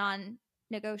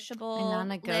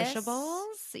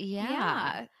non-negotiables.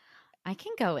 Yeah. I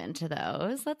can go into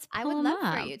those. Let's pull I would them love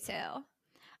up. for you to.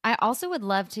 I also would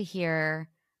love to hear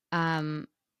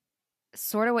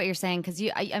sort of what you're saying because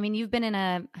I mean, you've been in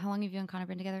how long have you and Connor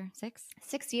been together? 6?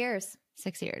 6 years.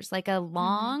 6 years. Like a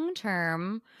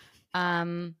long-term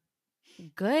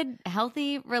good,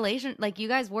 healthy relation. Like you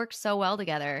guys work so well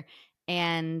together.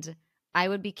 And I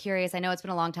would be curious. I know it's been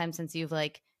a long time since you've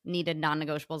like needed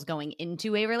non-negotiables going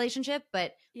into a relationship,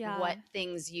 but what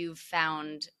things you've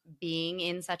found being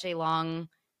in such a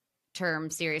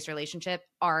long-term serious relationship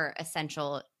are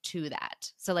essential to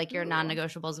that. So like your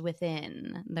non-negotiables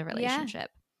within the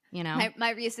relationship, you know?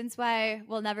 My reasons why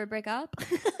we'll never break up.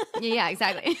 Yeah,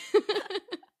 exactly.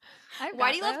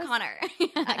 Why do you love Connor?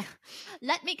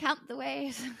 Let me count the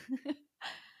ways.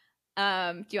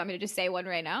 Do you want me to just say one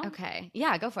right now? Okay.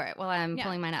 Yeah, go for it while I'm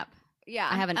pulling mine up. Yeah.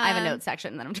 I have a note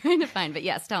section that I'm trying to find, but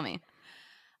yes, tell me.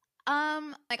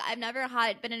 Like I've never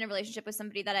been in a relationship with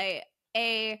somebody that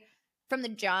I from the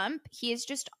jump, he has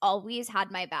just always had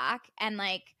my back. And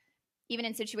like, even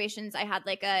in situations, I had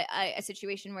like a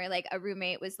situation where like a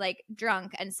roommate was like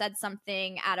drunk and said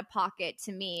something out of pocket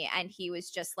to me, and he was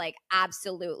just like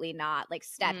absolutely not, like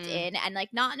stepped in, and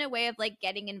like not in a way of like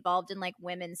getting involved in like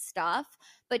women's stuff,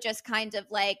 but just kind of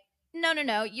like,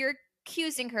 no, you're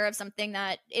accusing her of something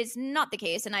that is not the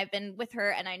case. And I've been with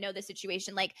her and I know the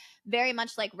situation, like very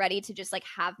much like ready to just like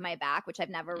have my back, which I've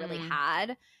never really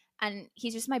had. And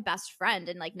he's just my best friend,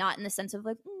 and like not in the sense of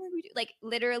like, like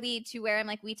literally to where I'm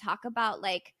like, we talk about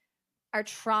like our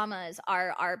traumas,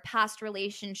 our past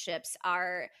relationships,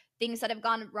 our things that have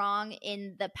gone wrong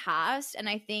in the past. And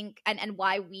I think, and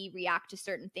why we react to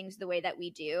certain things the way that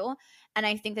we do. And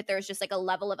I think that there's just like a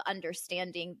level of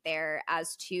understanding there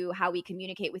as to how we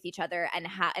communicate with each other, and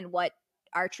and what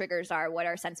our triggers are, what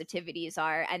our sensitivities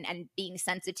are, and being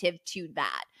sensitive to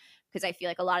that. Because I feel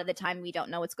like a lot of the time we don't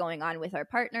know what's going on with our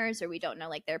partners, or we don't know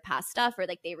like their past stuff, or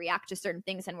like they react to certain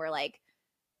things and we're like,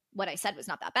 what I said was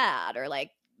not that bad, or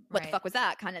like, what the fuck was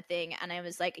that kind of thing. And I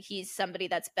was like, he's somebody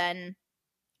that's been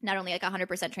not only like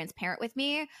 100% transparent with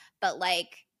me, but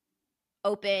like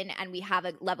open, and we have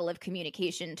a level of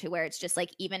communication to where it's just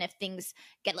like, even if things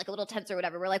get like a little tense or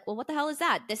whatever, we're like, well, what the hell is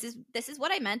that? This is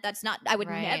what I meant. That's not, I would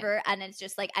never. And it's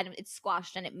just like, and it's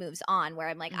squashed and it moves on, where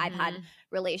I'm like, I've had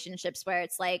relationships where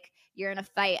it's like, you're in a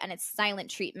fight and it's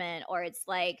silent treatment, or it's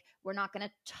like, we're not going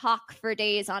to talk for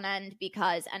days on end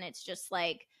because, and it's just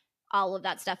like, all of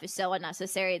that stuff is so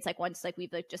unnecessary. It's like, once like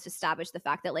we've like just established the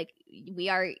fact that like we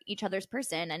are each other's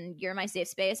person, and you're my safe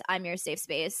space, I'm your safe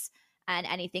space, and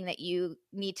anything that you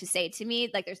need to say to me,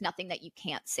 like there's nothing that you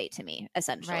can't say to me,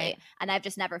 essentially. And I've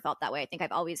just never felt that way. I think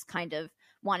I've always kind of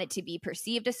wanted to be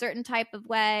perceived a certain type of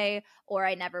way, or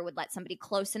I never would let somebody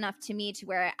close enough to me to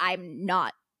where I'm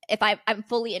not, if I'm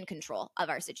fully in control of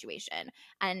our situation.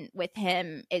 And with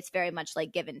him, it's very much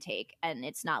like give and take, and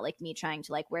it's not like me trying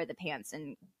to like wear the pants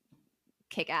and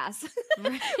kick ass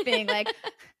being like,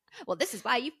 well, this is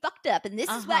why you fucked up, and this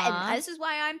is why, and this is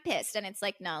why I'm pissed. And it's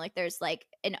like, no, like there's like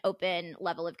an open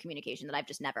level of communication that I've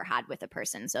just never had with a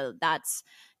person. So that's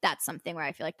something where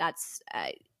I feel like that's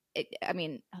I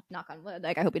mean, knock on wood,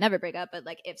 like I hope we never break up, but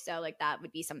like if so, like that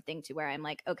would be something to where I'm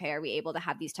like, okay, are we able to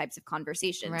have these types of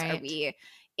conversations? Are we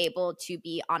able to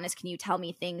be honest? Can you tell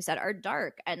me things that are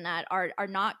dark and that are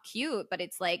not cute, but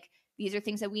it's like, these are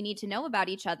things that we need to know about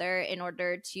each other in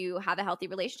order to have a healthy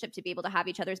relationship, to be able to have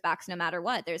each other's backs no matter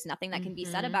what. There's nothing that can be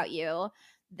said about you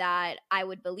that I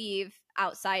would believe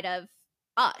outside of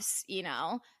us, you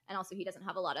know? And also he doesn't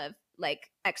have a lot of like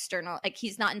external, like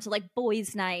he's not into like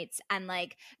boys nights and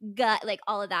like like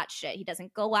all of that shit. He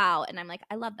doesn't go out. And I'm like,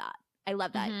 I love that. I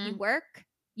love that. You work,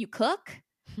 you cook,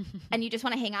 and you just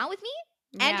want to hang out with me,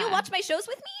 and you'll watch my shows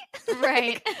with me.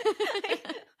 Right.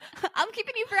 I'm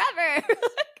keeping you forever.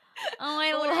 Oh,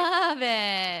 I love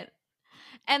it.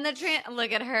 And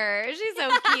look at her. She's so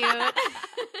cute.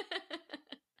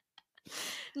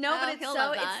 No, but it's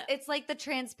so, it's like the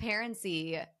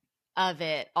transparency of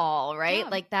it all, right? Yeah.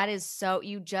 Like that is so,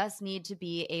 you just need to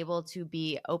be able to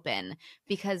be open,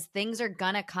 because things are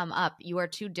gonna come up. You are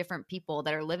two different people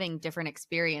that are living different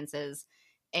experiences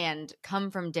and come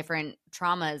from different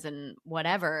traumas and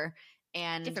whatever.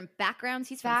 And different backgrounds.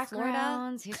 He's from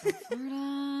Florida.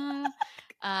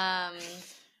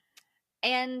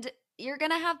 And you're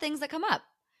going to have things that come up.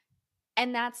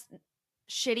 And that's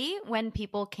shitty when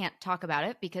people can't talk about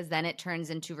it, because then it turns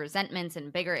into resentments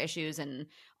and bigger issues and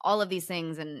all of these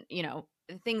things, and, you know,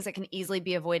 things that can easily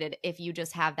be avoided if you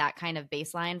just have that kind of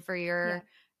baseline for your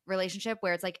relationship,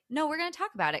 where it's like, no, we're going to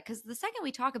talk about it, because the second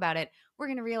we talk about it, we're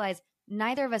going to realize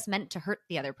neither of us meant to hurt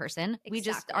the other person. Exactly. We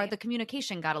just the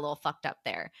communication got a little fucked up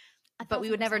there. But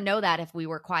we would never know that if we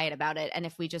were quiet about it and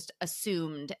if we just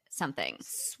assumed something.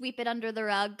 Sweep it under the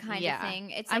rug kind of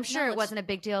thing. It's I'm sure it wasn't a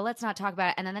big deal. Let's not talk about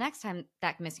it. And then the next time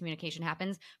that miscommunication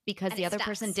happens, because the other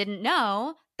person didn't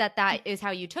know that is how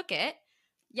you took it.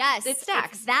 Yes. It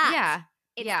stacks. It's that. Yeah.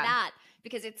 It's that.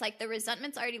 Because it's like the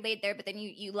resentment's already laid there, but then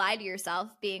you lie to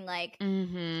yourself being like,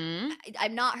 I'm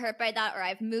not hurt by that, or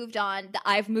I've moved on.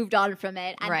 I've moved on from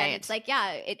it. And then it's like,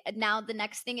 now the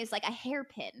next thing is like a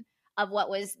hairpin of what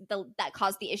was that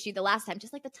caused the issue the last time,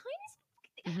 just like the tiniest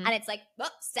thing. And it's like,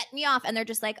 set me off. And they're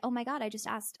just like, oh my God, I just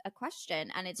asked a question.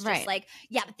 And it's just like,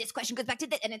 yeah, but this question goes back to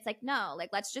this. And it's like, no, like,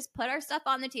 let's just put our stuff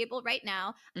on the table right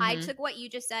now. I took what you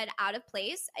just said out of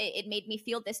place. It made me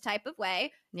feel this type of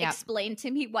way. Explain to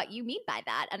me what you mean by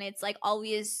that. And it's like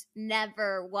always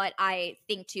never what I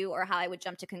think to or how I would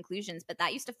jump to conclusions. But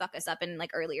that used to fuck us up in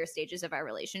like earlier stages of our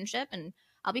relationship. And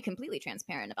I'll be completely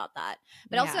transparent about that.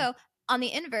 But also, on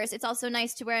the inverse, it's also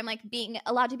nice to where I'm like being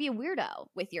allowed to be a weirdo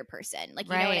with your person. Like,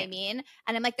 you know what I mean?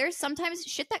 And I'm like, there's sometimes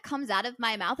shit that comes out of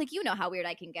my mouth. Like, you know how weird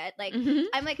I can get. Like,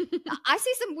 I'm like, I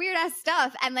say some weird ass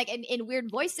stuff and like in weird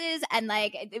voices and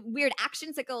like weird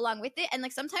actions that go along with it. And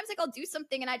like sometimes like I'll do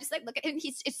something and I just like look at him.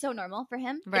 It's so normal for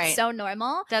him. Right. It's so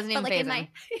normal. Doesn't even like faze in my him.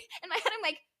 in my head, I'm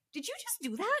like, did you just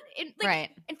do that? Right.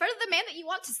 In front of the man that you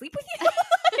want to sleep with you?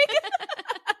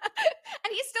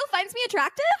 And he still finds me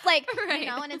attractive? Like, you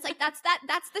know, and it's like, that's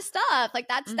the stuff. Like,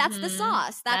 that's the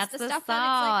sauce. That's the stuff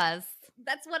that it's like,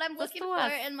 that's what I'm looking for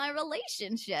in my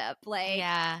relationship. Like,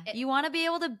 yeah, you want to be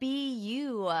able to be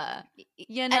you,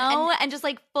 you know, and just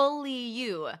like fully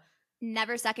you.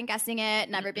 Never second guessing it,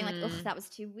 never being like, oh, that was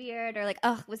too weird, or like,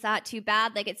 oh, was that too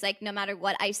bad? Like, it's like no matter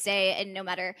what I say and no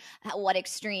matter what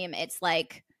extreme, it's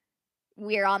like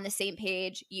we're on the same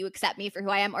page. You accept me for who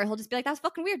I am, or he'll just be like, that's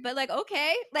fucking weird, but like,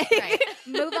 okay, like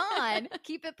move on,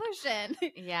 keep it pushing.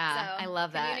 Yeah, so, I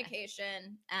love that.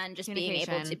 Communication and just being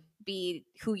able to be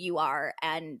who you are,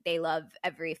 and they love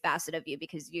every facet of you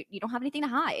because you don't have anything to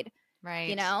hide. Right.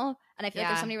 You know? And I feel like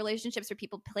there's so many relationships where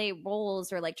people play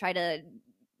roles or like try to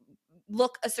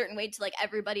look a certain way to like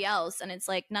everybody else, and it's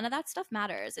like none of that stuff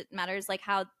matters. It matters like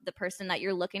how the person that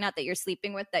you're looking at, that you're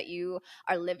sleeping with, that you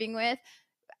are living with,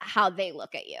 how they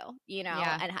look at you, you know.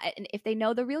 And if they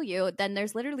know the real you, then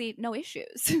there's literally no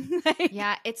issues.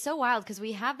 Yeah, it's so wild because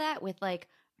we have that with like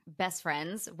best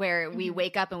friends where we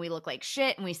wake up and we look like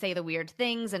shit and we say the weird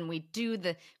things and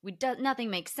nothing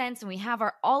makes sense, and we have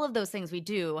all of those things we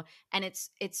do, and it's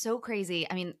so crazy.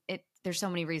 I mean, there's so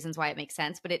many reasons why it makes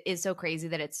sense, but it is so crazy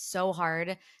that it's so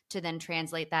hard to then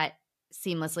translate that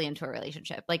seamlessly into a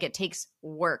relationship. Like, it takes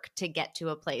work to get to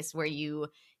a place where you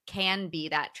can be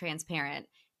that transparent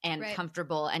and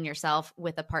comfortable and yourself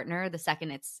with a partner the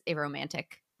second it's a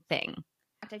romantic thing.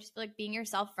 I just feel like being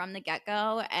yourself from the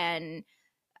get-go, and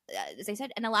as I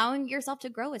said, and allowing yourself to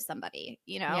grow with somebody,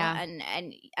 you know,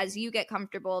 and as you get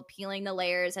comfortable peeling the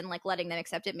layers and like letting them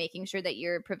accept it, making sure that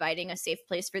you're providing a safe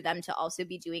place for them to also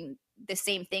be doing the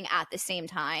same thing at the same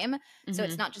time. So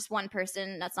it's not just one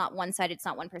person. That's not one side. It's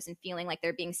not one person feeling like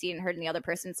they're being seen and heard, and the other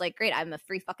person's like, great, I'm a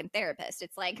free fucking therapist.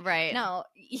 It's like, no,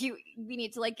 we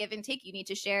need to like give and take. You need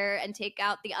to share and take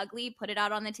out the ugly, put it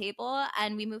out on the table,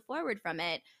 and we move forward from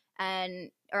it. And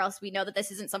or else we know that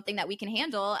this isn't something that we can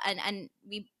handle, and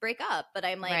we break up. But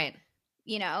I'm like,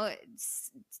 you know,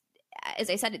 as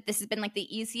I said, this has been like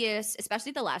the easiest,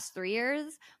 especially the last 3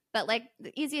 years, but like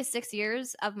the easiest 6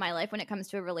 years of my life when it comes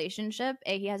to a relationship.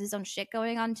 He has his own shit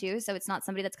going on too, so it's not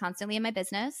somebody that's constantly in my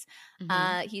business.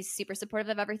 He's super supportive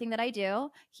of everything that I do.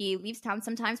 He leaves town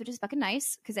sometimes, which is fucking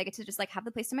nice because I get to just like have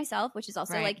the place to myself, which is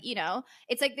also like, you know,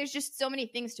 it's like there's just so many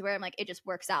things to where I'm like, it just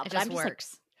works out. It just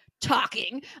works.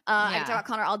 Talking. I can talk about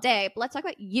Connor all day, but let's talk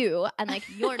about you and like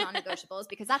your non-negotiables,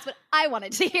 because that's what I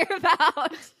wanted to hear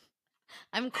about.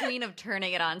 I'm queen of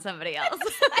turning it on somebody else.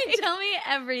 Tell me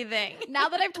everything. Now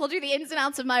that I've told you the ins and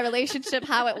outs of my relationship,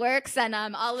 how it works, and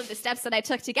all of the steps that I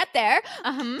took to get there,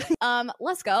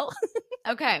 let's go.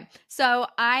 Okay, so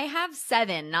I have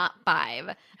 7, not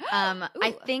 5.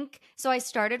 I think so. I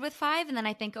started with 5, and then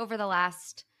I think over the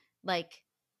last like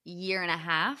year and a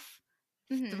half,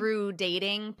 through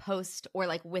dating, post, or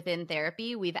like within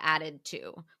therapy, we've added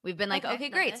 2. We've been like, okay,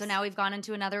 great. So now we've gone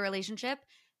into another relationship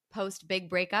post big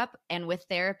breakup and with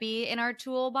therapy in our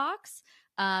toolbox.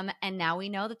 And now we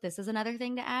know that this is another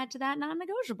thing to add to that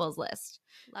non-negotiables list.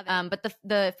 Love it. But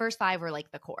the first 5 were like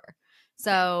the core.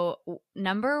 So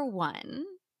number 1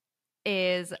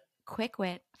 is quick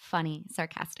wit, funny,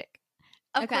 sarcastic.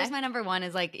 Of course, my number 1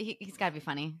 is like, he's got to be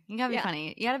funny. You got to be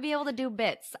funny. You got to be able to do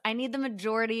bits. I need the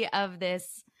majority of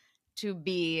this to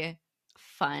be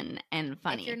fun and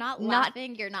funny. If you're not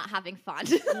laughing, you're not having fun.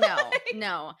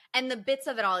 No. And the bits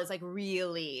of it all is like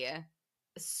really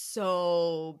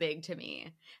so big to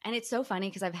me. And it's so funny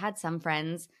because I've had some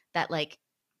friends that like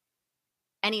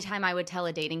anytime I would tell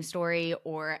a dating story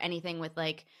or anything with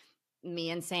like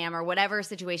me and Sam or whatever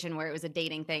situation where it was a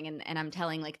dating thing and I'm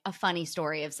telling like a funny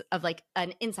story of like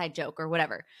an inside joke or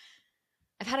whatever.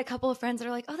 I've had a couple of friends that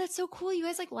are like, oh, that's so cool. You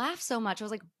guys like laugh so much. I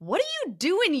was like, what do you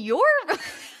do in your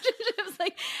relationships?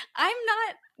 Like, I'm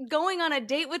not going on a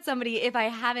date with somebody if I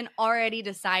haven't already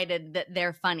decided that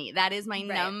they're funny. That is my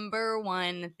number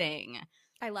 1 thing.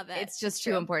 I love it. It's just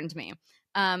too important to me.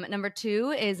 Number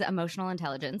 2 is emotional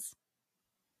intelligence.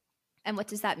 And what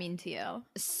does that mean to you?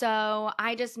 So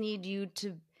I just need you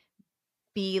to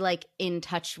be like in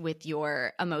touch with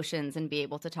your emotions and be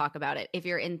able to talk about it. If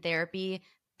you're in therapy,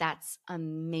 that's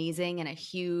amazing and a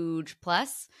huge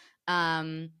plus.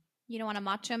 You don't want a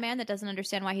macho man that doesn't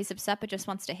understand why he's upset but just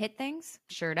wants to hit things?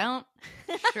 Sure don't.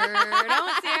 Sure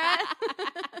don't, Sarah.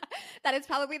 That is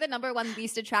probably the number one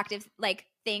least attractive like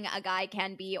thing a guy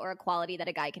can be or a quality that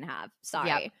a guy can have. Sorry.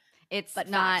 Yep. It's But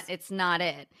not facts. it's not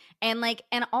it. And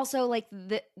also like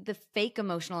the fake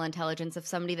emotional intelligence of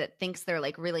somebody that thinks they're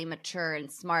like really mature and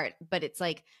smart, but it's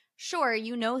like, sure,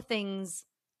 you know things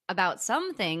about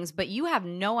some things, but you have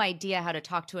no idea how to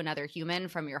talk to another human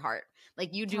from your heart.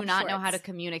 Like you do Tom not know how to Schwartz.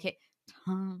 communicate.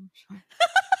 Tom Schwartz.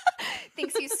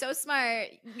 Thinks he's so smart,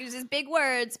 uses big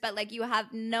words, but like you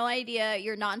have no idea.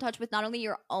 You're not in touch with not only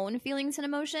your own feelings and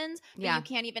emotions, but Yeah. you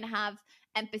can't even have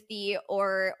empathy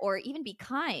or even be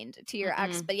kind to your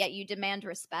ex, but yet you demand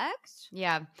respect.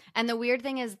 Yeah. And the weird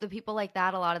thing is the people like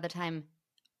that a lot of the time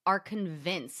are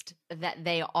convinced that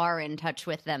they are in touch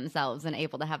with themselves and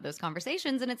able to have those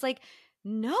conversations. And it's like,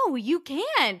 no, you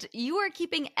can't. You are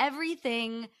keeping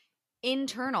everything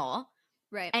internal.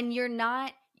 Right. And you're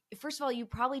not, first of all, you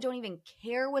probably don't even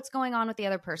care what's going on with the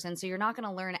other person. So you're not going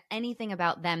to learn anything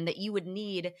about them that you would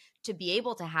need to be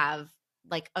able to have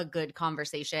like a good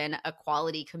conversation, a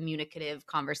quality communicative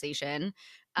conversation.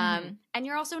 And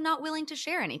you're also not willing to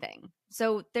share anything.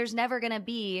 So there's never going to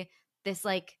be this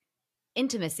like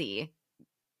intimacy.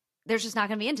 There's just not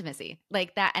going to be intimacy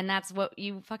like that. And that's what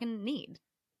you fucking need.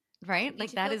 Right?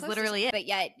 Like that is literally it. But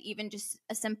yet even just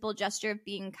a simple gesture of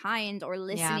being kind or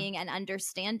listening and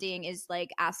understanding is like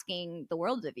asking the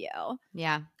world of you.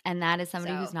 Yeah. And that is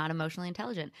somebody who's not emotionally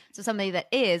intelligent. So somebody that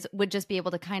is would just be able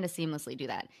to kind of seamlessly do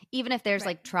that. Even if there's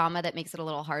like trauma that makes it a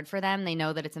little hard for them, they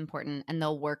know that it's important and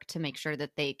they'll work to make sure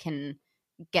that they can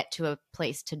get to a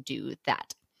place to do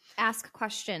that. Ask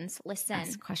questions, listen.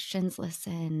 Ask questions,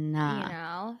 listen. You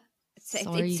know?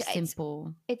 It's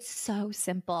simple. It's so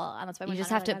simple. And that's why you just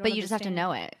have to, but you just have to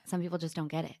know it. Some people just don't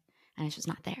get it, and it's just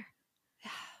not there.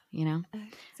 You know.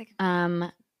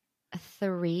 Like,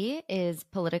 3 is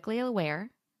politically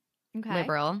aware,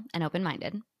 liberal, and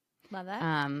open-minded. Love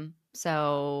that.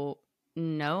 So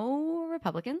no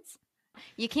Republicans.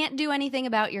 You can't do anything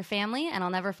about your family, and I'll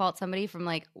never fault somebody from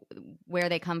like where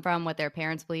they come from, what their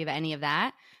parents believe, any of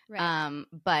that. Right.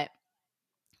 But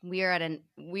we are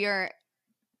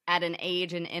at an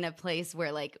age and in a place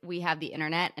where like we have the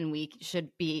internet and we should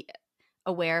be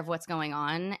aware of what's going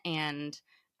on, and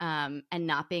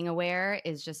not being aware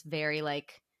is just very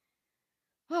like,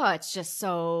 oh, it's just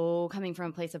so coming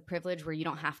from a place of privilege where you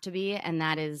don't have to be, and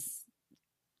that is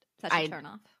such a turn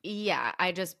off. Yeah,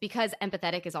 because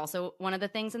empathetic is also one of the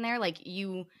things in there. Like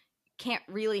you can't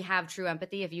really have true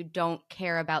empathy if you don't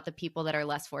care about the people that are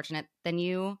less fortunate than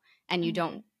you, and you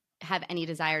don't have any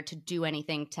desire to do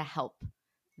anything to help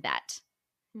that.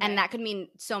 Right. And that could mean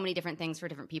so many different things for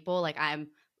different people. Like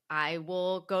I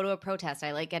will go to a protest.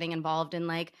 I like getting involved in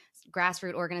like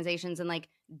grassroots organizations and like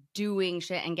doing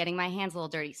shit and getting my hands a little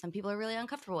dirty. Some people are really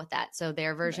uncomfortable with that. So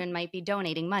their version might be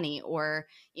donating money or,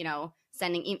 you know,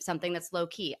 sending something that's low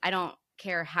key. I don't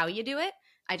care how you do it.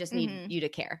 I just need you to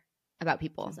care about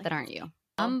people that aren't you.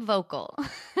 I'm vocal.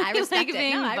 I respect like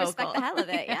it. No, I vocal. respect the hell of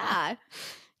it. Yeah.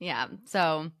 Yeah.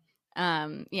 So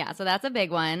so that's a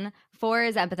big one. 4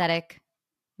 is empathetic.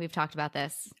 We've talked about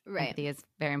this. Right. Empathy is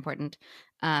very important.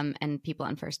 And people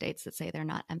on first dates that say they're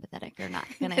not empathetic are not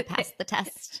going to pass the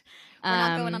test. We're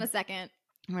not going on a second.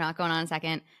 We're not going on a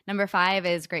second. Number 5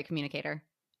 is great communicator.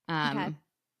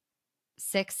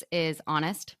 6 is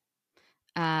honest.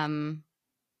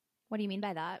 What do you mean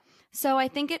by that? So I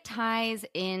think it ties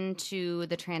into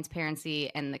the transparency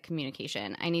and the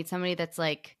communication. I need somebody that's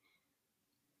like,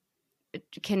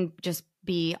 can just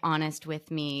be honest with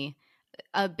me.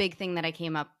 A big thing that I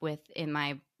came up with in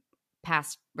my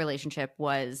past relationship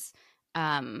was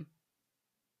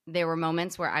there were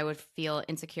moments where I would feel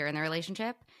insecure in the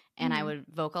relationship, and I would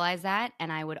vocalize that,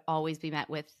 and I would always be met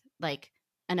with like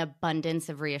an abundance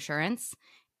of reassurance.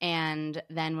 And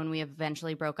then when we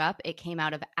eventually broke up, it came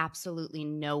out of absolutely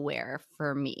nowhere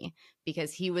for me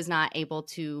because he was not able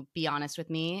to be honest with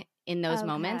me in those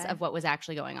moments of what was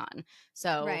actually going on.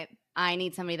 So I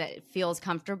need somebody that feels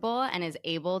comfortable and is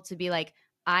able to be like,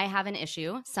 I have an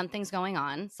issue, something's going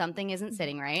on, something isn't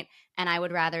sitting right, and I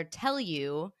would rather tell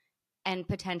you, and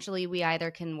potentially we either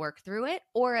can work through it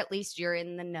or at least you're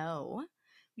in the know.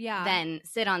 Yeah. Than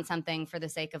sit on something for the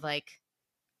sake of like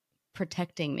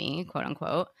protecting me, quote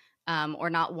unquote, or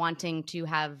not wanting to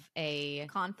have a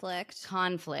conflict.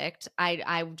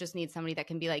 I just need somebody that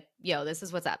can be like, yo, this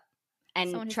is what's up.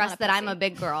 And trust that I'm a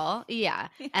big girl. Yeah.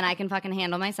 And I can fucking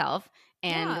handle myself.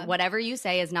 And whatever you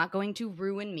say is not going to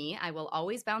ruin me. I will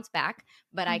always bounce back,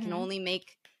 but I can only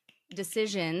make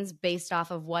decisions based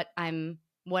off of what I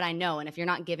know. And if you're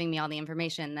not giving me all the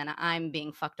information, then I'm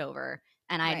being fucked over,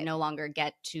 and I no longer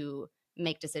get to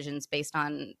make decisions based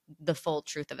on the full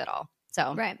truth of it all.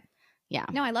 So, yeah.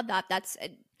 No, I love that. That's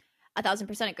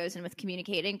 1,000% it goes in with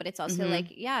communicating, but it's also like,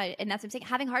 yeah, and that's what I'm saying,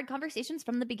 having hard conversations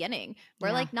from the beginning.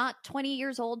 We're like not 20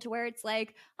 years old to where it's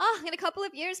like, oh, in a couple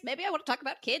of years, maybe I want to talk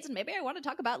about kids and maybe I want to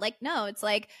talk about like, no, it's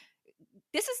like,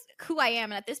 this is who I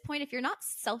am. And at this point, if you're not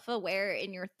self-aware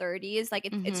in your 30s, like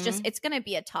it's going to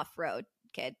be a tough road,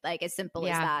 kid. Like as simple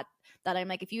as that I'm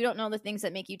like, if you don't know the things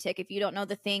that make you tick, if you don't know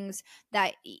the things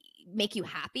that make you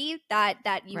happy,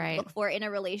 that you look for in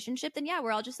a relationship, then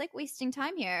we're all just like wasting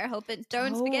time here, hoping,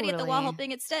 throwing spaghetti at the wall,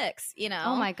 hoping it sticks, you know?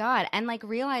 Oh my God. And like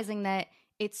realizing that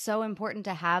it's so important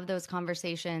to have those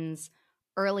conversations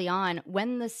early on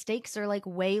when the stakes are like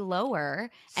way lower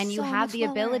and you have the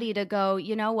ability to go,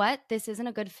 you know what, this isn't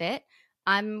a good fit.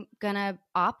 I'm going to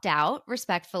opt out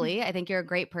respectfully. I think you're a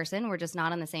great person. We're just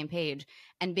not on the same page.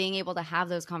 And being able to have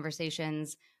those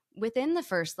conversations within the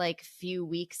first like few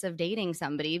weeks of dating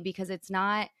somebody, because it's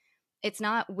not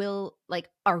will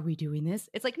like, are we doing this?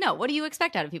 It's like, no, what do you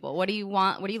expect out of people? What do you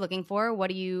want? What are you looking for?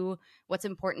 What's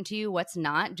important to you? What's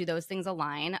not? Do those things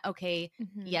align? Okay.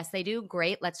 Yes, they do.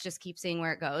 Great. Let's just keep seeing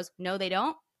where it goes. No, they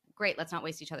don't. Great. Let's not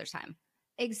waste each other's time.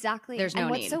 Exactly. There's no and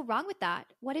what's need. so wrong with that?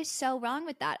 What is so wrong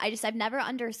with that? I've never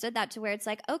understood that, to where it's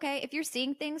like, okay, if you're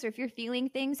seeing things or if you're feeling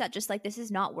things that just like, this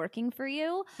is not working for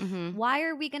you, why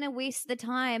are we going to waste the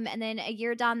time and then a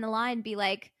year down the line be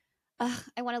like, ugh,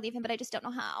 I want to leave him, but I just don't know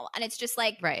how. And it's just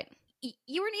like,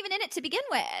 you weren't even in it to begin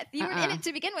with. You weren't in it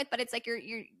to begin with, but it's like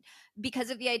you're because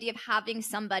of the idea of having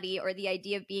somebody or the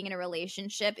idea of being in a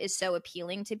relationship is so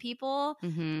appealing to people.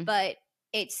 But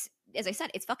it's, as I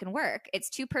said, it's fucking work. It's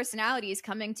two personalities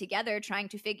coming together, trying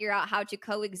to figure out how to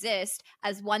coexist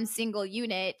as one single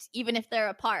unit, even if they're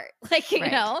apart. Like, you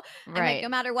know, and like, no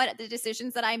matter what the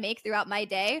decisions that I make throughout my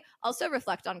day also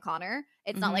reflect on Connor.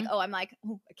 It's not like, oh, I'm like,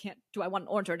 oh, I can't, do I want an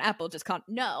orange or an apple? Just can't.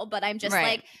 No, but I'm just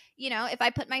like, you know, if I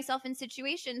put myself in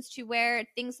situations to where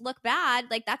things look bad,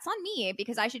 like that's on me,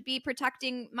 because I should be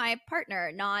protecting my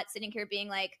partner, not sitting here being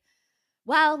like,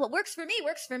 well, what works for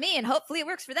me, and hopefully it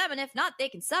works for them, and if not, they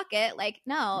can suck it. Like,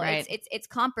 no, it's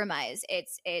compromise.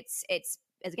 It's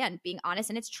again being honest,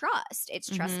 and it's trust. It's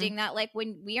trusting that like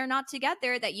when we are not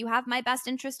together, that you have my best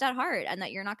interest at heart, and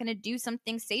that you're not going to do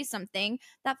something, say something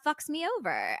that fucks me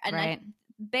over, and like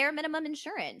bare minimum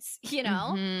insurance. You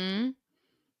know?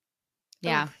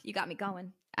 Yeah, oof, you got me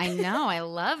going. I know. I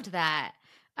loved that.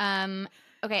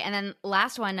 Okay, and then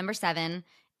last one, number 7,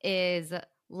 is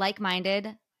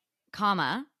like-minded,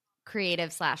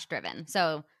 creative / driven.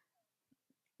 So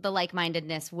the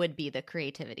like-mindedness would be the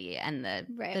creativity, and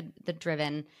the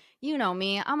driven. You know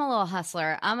me, I'm a little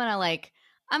hustler. I'm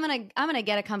gonna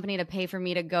get a company to pay for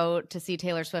me to go to see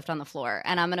Taylor Swift on the floor,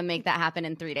 and I'm gonna make that happen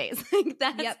in 3 days. Like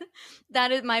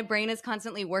that is, my brain is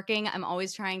constantly working. I'm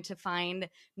always trying to find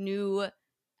new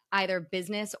either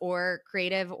business or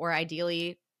creative, or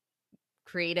ideally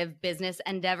creative business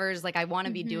endeavors. Like I want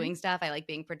to be doing stuff. I like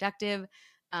being productive.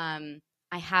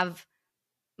 I have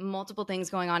multiple things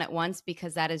going on at once,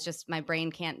 because that is just, my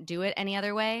brain can't do it any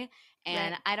other way.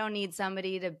 And I don't need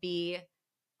somebody to be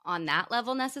on that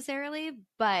level necessarily,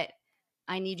 but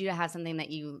I need you to have something that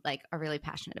you like are really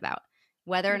passionate about.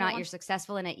 Whether or not you're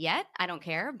successful in it yet, I don't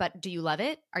care. But do you love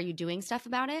it? Are you doing stuff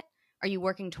about it? Are you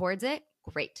working towards it?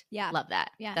 Great. Yeah. Love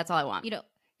that. Yeah. That's all I want. You don't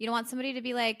want somebody to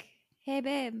be like, hey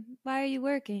babe, why are you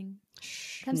working?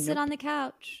 Come sit on the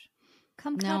couch.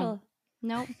 Come cuddle.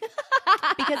 Nope.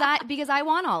 because I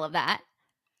want all of that.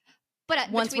 But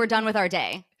once we're done with our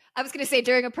day. I was going to say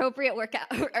during appropriate workout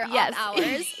or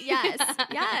hours. Yes.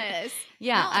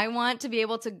 Yeah. No. I want to be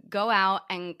able to go out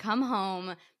and come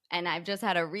home, and I've just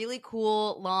had a really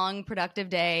cool, long, productive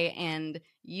day, and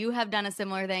you have done a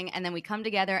similar thing, and then we come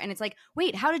together and it's like,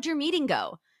 wait, how did your meeting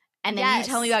go? And then you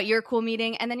tell me about your cool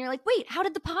meeting, and then you're like, wait, how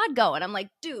did the pod go? And I'm like,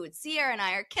 dude, Sierra and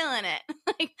I are killing it.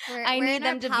 Like, I need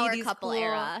them to be these couple cool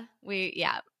era.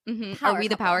 Are we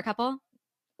the power couple?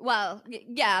 Well,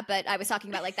 yeah, but I was talking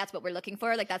about like that's what we're looking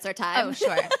for. Like that's our time. Oh,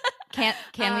 sure. Can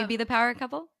we be the power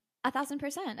couple? 1,000%.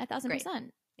 1,000%.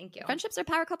 Thank you. Friendships are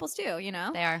power couples too, you know?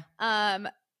 They are.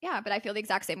 Yeah, but I feel the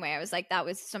exact same way. I was like, that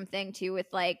was something too with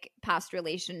like past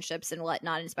relationships and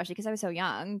whatnot, and especially because I was so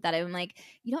young, that I'm like,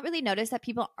 you don't really notice that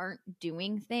people aren't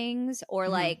doing things, or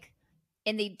like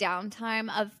in the downtime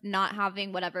of not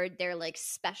having whatever their like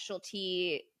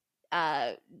specialty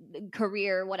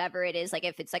career, whatever it is, like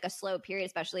if it's like a slow period,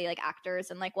 especially like actors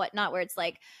and like whatnot, where it's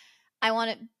like, I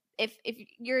want to,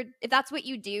 if that's what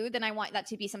you do, then I want that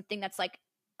to be something that's like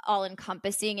all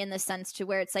encompassing, in the sense to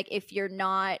where it's like, if you're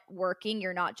not working,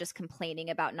 you're not just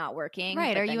complaining about not working.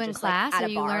 Right. Are you in class? Are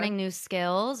you learning new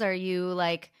skills? Are you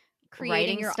like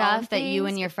creating your stuff that you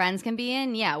and your friends can be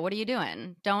in? Yeah. What are you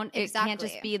doing? It can't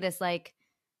just be this like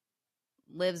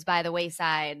lives by the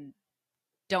wayside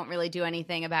don't really do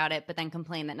anything about it, but then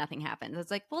complain that nothing happens.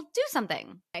 It's like, well, do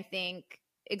something. I think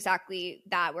exactly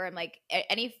that, where I'm like,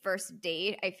 any first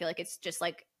date, I feel like it's just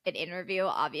like an interview,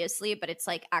 obviously, but it's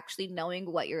like actually knowing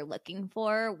what you're looking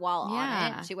for while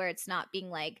on it, to where it's not being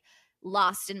like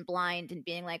lost and blind and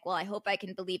being like, well, I hope I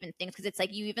can believe in things, because it's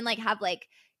like you even like have like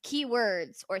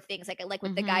keywords or things like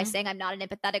with the guy saying I'm not an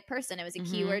empathetic person, it was a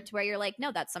keyword to where you're like,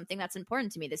 no, that's something that's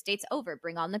important to me, this date's over,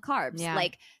 bring on the carbs.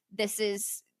 Like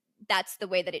that's the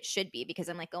way that it should be, because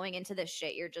I'm like, going into this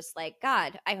shit, you're just like,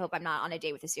 God, I hope I'm not on a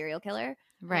date with a serial killer.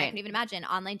 Right. I can even imagine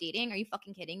online dating. Are you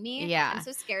fucking kidding me? Yeah. I'm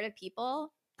so scared of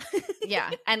people. Yeah.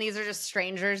 And these are just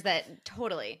strangers that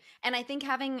totally. And I think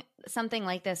having something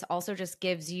like this also just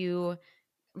gives you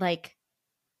like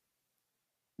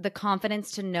the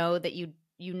confidence to know that you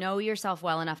know yourself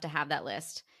well enough to have that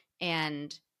list,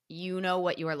 and you know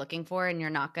what you are looking for, and you're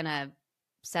not going to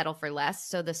settle for less.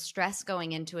 So the stress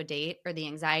going into a date, or the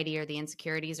anxiety or the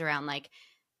insecurities around like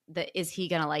is he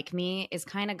going to like me, is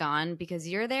kind of gone, because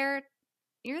you're there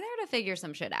to figure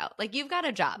some shit out. Like, you've got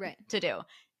a job to do.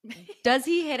 Does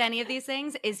he hit any of these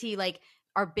things? Is he like,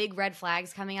 are big red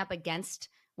flags coming up against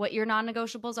what your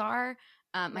non-negotiables are?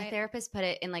 My therapist put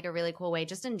it in like a really cool way,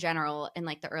 just in general, in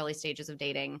like the early stages of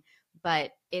dating.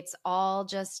 But it's all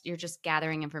just, you're just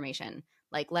gathering information.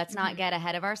 Like, let's not get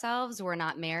ahead of ourselves. We're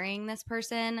not marrying this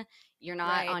person. You're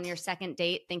not on your second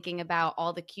date thinking about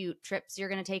all the cute trips you're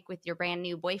going to take with your brand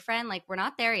new boyfriend. Like, we're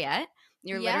not there yet.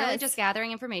 You're literally just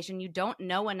gathering information. You don't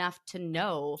know enough to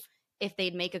know if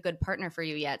they'd make a good partner for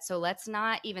you yet. So let's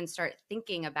not even start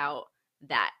thinking about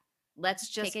that. Let's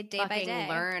just take it day by day.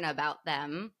 Learn about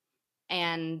them.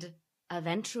 And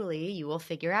eventually you will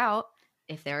figure out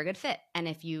if they're a good fit. And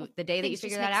if you, the day that you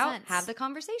figure that out, have the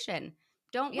conversation.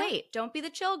 Don't wait. Don't be the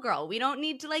chill girl. We don't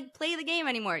need to like play the game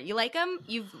anymore. You like them.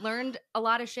 You've learned a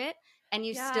lot of shit and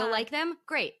you still like them.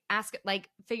 Great. Ask, like,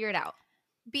 figure it out.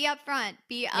 Be upfront.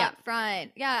 Be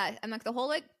upfront. Yeah. I'm like, the whole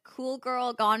like cool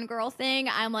girl, gone girl thing,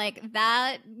 I'm like,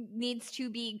 that needs to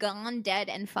be gone, dead,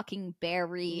 and fucking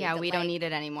buried. Yeah, we don't need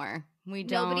it anymore. We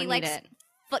don't need likes it.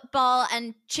 Football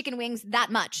and chicken wings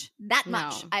that much.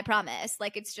 I promise.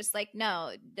 Like, it's just like,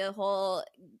 no, the whole,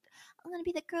 I'm gonna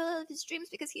be the girl of his dreams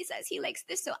because he says he likes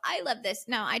this, so I love this.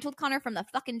 No, I told Connor from the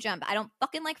fucking jump, I don't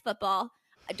fucking like football.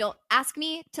 Don't ask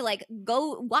me to like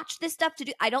go watch this stuff to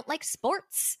do. I don't like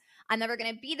sports. I'm never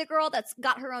going to be the girl that's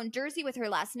got her own jersey with her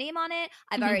last name on it.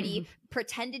 I've already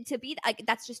pretended to be.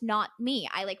 That's just not me.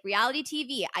 I like reality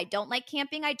TV. I don't like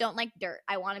camping. I don't like dirt.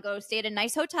 I want to go stay at a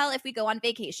nice hotel if we go on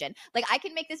vacation. Like, I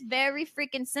can make this very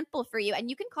freaking simple for you. And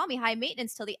you can call me high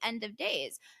maintenance till the end of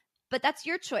days. But that's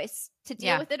your choice to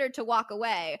deal with it or to walk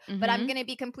away. But I'm going to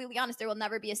be completely honest. There will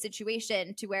never be a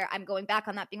situation to where I'm going back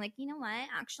on that being like, you know what?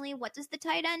 Actually, what does the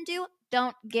tight end do?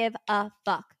 Don't give a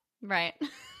fuck. Right.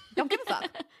 Don't give a fuck.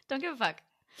 Don't give a fuck.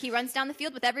 He runs down the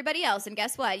field with everybody else. And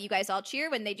guess what? You guys all cheer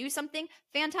when they do something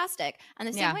fantastic. And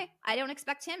the same way, I don't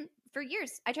expect him for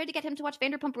years. I tried to get him to watch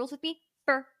Vanderpump Rules with me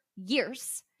for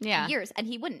years. Yeah. Years. And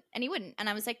he wouldn't. And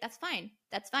I was like, that's fine.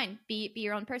 That's fine. Be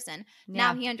your own person. Yeah.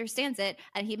 Now he understands it.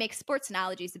 And he makes sports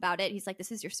analogies about it. He's like,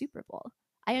 this is your Super Bowl.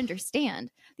 I understand.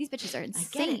 These bitches are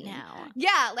insane. I get it now.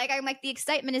 Yeah, like, I'm like, the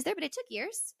excitement is there, but it took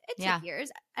years. It took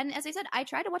years. And as I said, I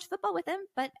tried to watch football with him,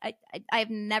 but I've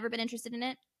never been interested in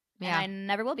it. And I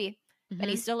never will be. And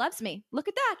he still loves me. Look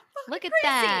at that. Look at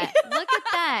that. Look at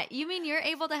that. You mean you're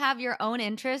able to have your own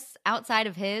interests outside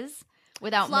of his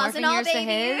without morphing yours to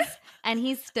his, and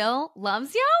he still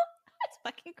loves you? That's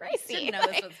fucking crazy. I didn't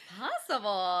know this was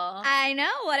possible. I know.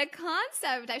 What a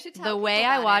concept. I should tell the way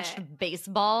I watched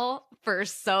baseball for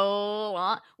so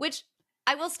long, which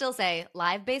I will still say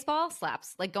live baseball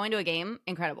slaps. Like, going to a game,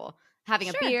 incredible. Having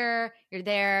a beer, you're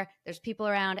there, there's people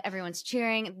around, everyone's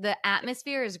cheering. The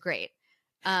atmosphere is great.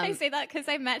 I say that because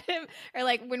I met him, or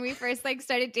like when we first like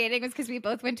started dating was because we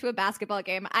both went to a basketball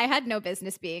game. I had no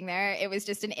business being there. It was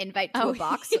just an invite to a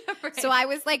box. Yeah, right. So I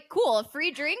was like, cool,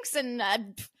 free drinks and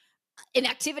an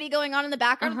activity going on in the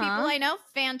background. People I know,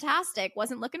 fantastic.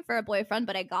 Wasn't looking for a boyfriend,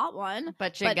 but I got one.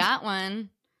 But you got one.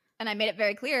 And I made it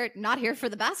very clear, not here for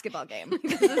the basketball game.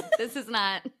 This is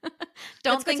not.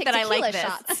 Don't think that I like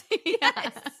this.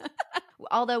 Yes.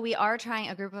 Although we are trying,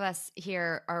 a group of us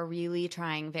here are really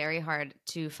trying very hard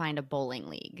to find a bowling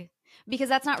league, because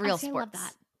that's not real sports. I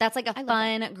love that. That's like a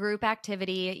fun group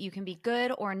activity. You can be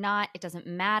good or not. It doesn't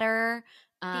matter.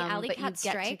 The alley but cat you get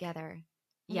strike together.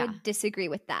 I would disagree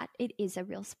with that. It is a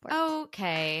real sport.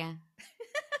 Okay.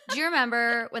 Do you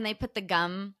remember when they put the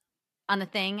gum on the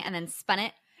thing and then spun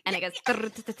it and it goes?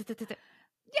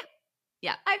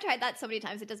 Yeah. I've tried that so many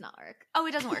times. It does not work. Oh,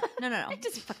 it doesn't work. No. It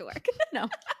doesn't fucking work. No.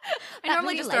 I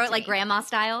normally just throw it like grandma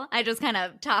style. I just kind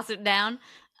of toss it down.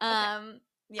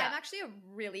 Yeah. I'm actually a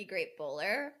really great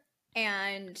bowler,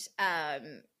 and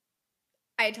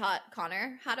I taught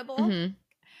Connor how to bowl. Mhm.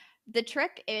 The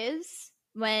trick is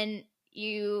when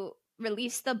you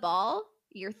release the ball,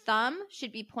 your thumb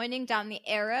should be pointing down the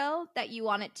arrow that you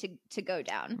want it to go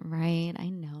down. Right, I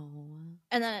know.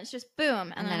 And then it's just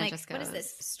boom. And then I'm it like, just what is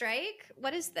this? goes. Strike?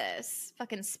 What is this?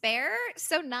 Fucking spare?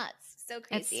 So nuts. So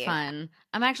crazy. It's fun.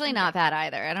 I'm actually not bad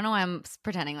either. I don't know why I'm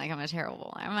pretending like I'm a terrible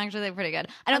bowler. I'm actually like, pretty good.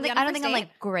 I don't think I'm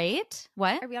like great.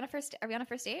 What? Are we on a first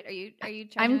date? Are you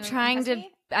I'm trying to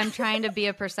I'm trying to be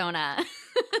a persona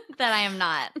that I am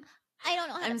not. I don't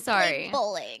know how I'm to sorry. play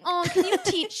bowling. Oh, can you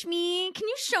teach me? Can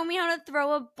you show me how to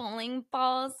throw a bowling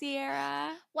ball,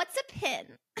 Sierra? What's a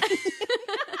pin?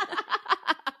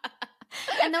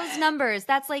 And those numbers,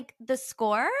 that's like the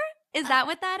score? Is that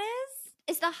what that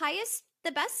is? Is the highest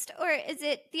the best, or is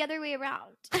it the other way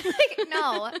around? Like,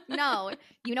 no.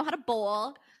 You know how to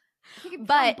bowl.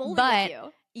 But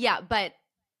you. Yeah, but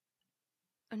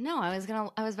no, I was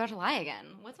about to lie again.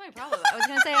 What's my problem? I was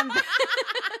gonna say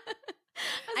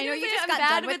I know you just I'm got bad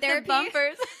done with with therapy. the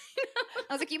bumpers.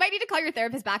 I was like, you might need to call your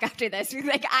therapist back after this.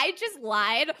 Like, I just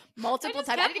lied multiple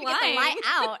times. I didn't even get the lie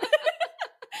out.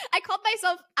 I called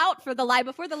myself out for the lie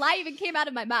before the lie even came out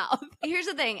of my mouth. Here's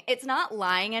the thing. It's not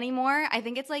lying anymore. I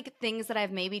think it's like things that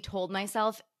I've maybe told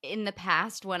myself in the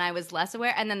past when I was less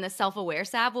aware. And then the self-aware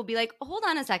Sav will be like, hold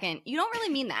on a second. You don't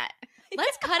really mean that.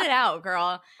 Let's cut it out,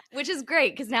 girl. Which is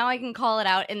great because now I can call it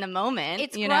out in the moment.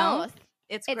 It's you growth. know?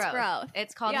 It's growth. growth.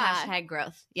 It's called hashtag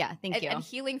growth. Yeah, thank you. And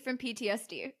healing from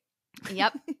PTSD.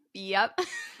 Yep.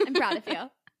 I'm proud of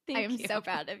you. I am you. so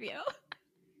proud of you.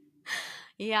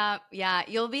 Yeah.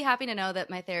 You'll be happy to know that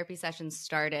my therapy session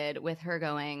started with her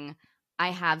going,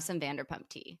 I have some Vanderpump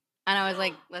tea. And I was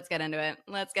like, let's get into it.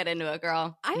 Let's get into it,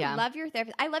 girl. I love your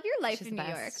therapist. I love your life She's in the New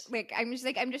York. best. Like,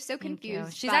 I'm just so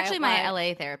confused. She's by actually my why-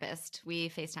 LA therapist. We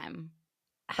FaceTime.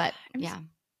 But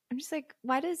I'm just like,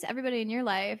 why does everybody in your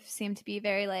life seem to be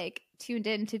very like tuned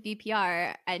in to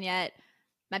VPR, and yet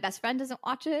my best friend doesn't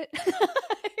watch it?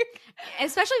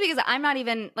 Especially because I'm not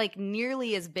even like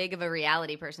nearly as big of a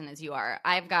reality person as you are.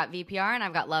 I've got VPR and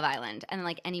I've got Love Island and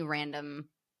like any random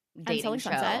dating Selling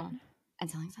show. Sunset.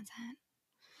 And Selling Sunset.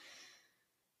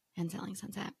 And Selling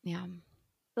Sunset. Yeah.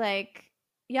 Like,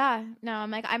 yeah, no,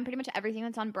 I'm like, I'm pretty much everything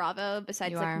that's on Bravo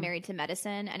besides You like are. Married to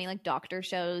Medicine. Any like doctor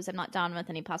shows I'm not down with.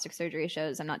 Any plastic surgery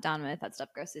shows I'm not down with. That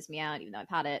stuff grosses me out, even though I've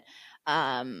had it.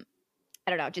 I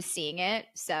don't know, just seeing it.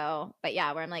 So, but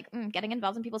yeah, where I'm like, getting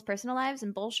involved in people's personal lives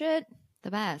and bullshit.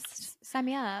 The best. Sign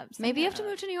me up. Maybe you have to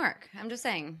move to New York. I'm just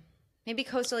saying. Maybe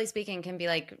Coastally Speaking can be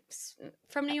like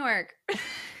from New York.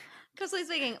 Coastally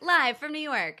Speaking, live from New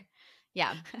York.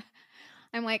 Yeah.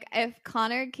 I'm like, if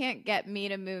Connor can't get me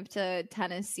to move to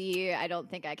Tennessee, I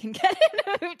don't think I can get him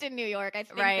to move to New York. I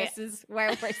think this is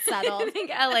where we're settled. I think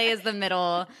LA is the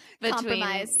middle between.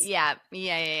 Compromise. Yeah.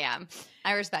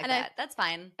 I respect And that. That's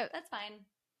fine. That's fine.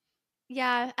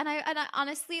 Yeah, and I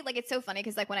honestly, like, it's so funny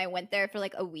because like when I went there for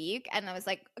like a week and I was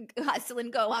like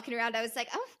hustling, walking around, I was like,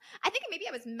 oh, I think maybe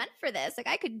I was meant for this. Like,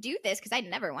 I could do this because I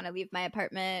never want to leave my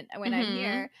apartment when I'm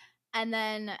here. And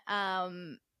then,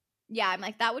 yeah, I'm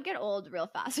like, that would get old real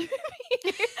fast for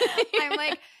me. I'm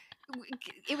like,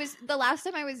 it was the last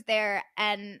time I was there,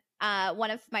 and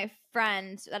one of my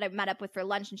friends that I met up with for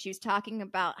lunch, and she was talking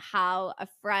about how a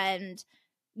friend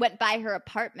went by her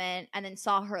apartment and then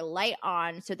saw her light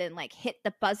on, so then like hit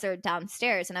the buzzer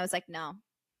downstairs, and I was like, no.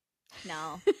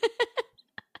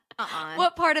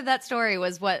 What part of that story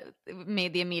was what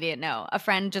made the immediate no? A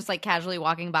friend just like casually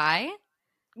walking by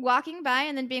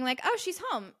and then being like, oh, she's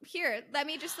home, here, let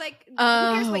me just like, who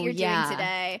cares what you're doing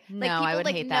today? No, like, people I would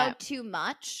like hate know that. too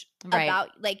much Right. about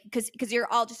like, because you're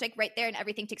all just like right there and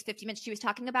everything takes 50 minutes. She was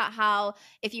talking about how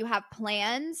if you have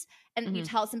plans and you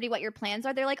tell somebody what your plans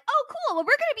are, they're like, oh, cool, well,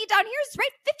 we're gonna be down here, it's right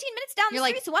 15 minutes down the You're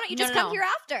street, like, so why don't you no, just no, come no. here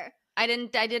after? I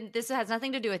didn't this has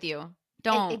nothing to do with you.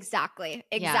 Don't. Exactly.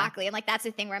 And like, that's the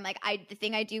thing where I'm like, the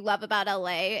thing I do love about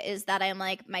LA is that I'm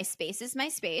like, my space is my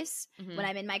space. When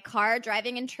I'm in my car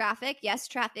driving in traffic, yes,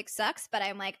 traffic sucks, but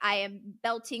I'm like, I am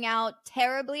belting out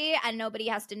terribly and nobody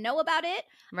has to know about it.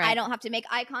 Right. I don't have to make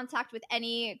eye contact with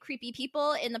any creepy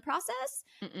people in the process.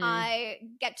 I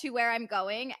get to where I'm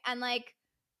going and like,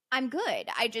 I'm good.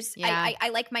 I just, I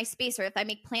like my space. Or if I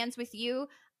make plans with you,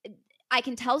 I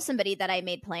can tell somebody that I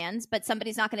made plans, but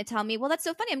somebody's not going to tell me, well, that's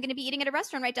so funny, I'm going to be eating at a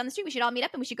restaurant right down the street, we should all meet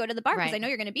up and we should go to the bar because I know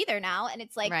you're going to be there now. And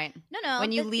it's like, no.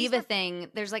 When you leave a thing,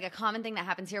 there's like a common thing that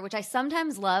happens here, which I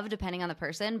sometimes love depending on the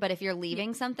person. But if you're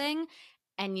leaving something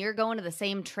and you're going to the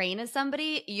same train as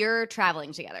somebody, you're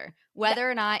traveling together. Whether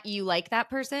or not you like that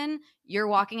person, you're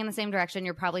walking in the same direction.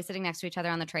 You're probably sitting next to each other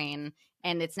on the train,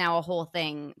 and it's now a whole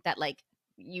thing that like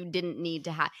you didn't need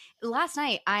to have. Last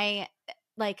night,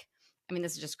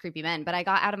 this is just creepy men, but I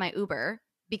got out of my Uber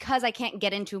because I can't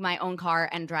get into my own car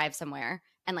and drive somewhere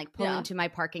and like pull into my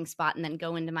parking spot and then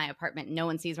go into my apartment. No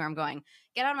one sees where I'm going.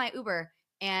 Get out of my Uber,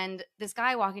 and this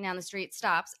guy walking down the street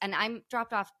stops, and I'm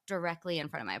dropped off directly in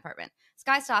front of my apartment. This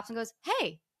guy stops and goes,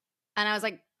 "Hey." And I was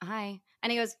like, "Hi."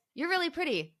 And he goes, "You're really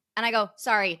pretty." And I go,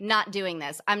 "Sorry, not doing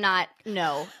this. I'm not,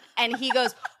 no." And he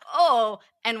goes, "Oh,"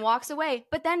 and walks away.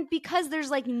 But then because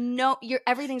there's like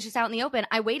everything's just out in the open,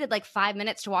 I waited like 5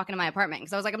 minutes to walk into my apartment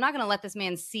because I was like, I'm not going to let this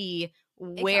man see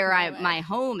where my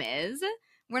home is.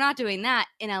 We're not doing that.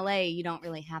 In LA, you don't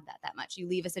really have that much. You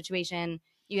leave a situation,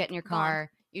 you get in your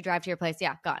car, you drive to your place,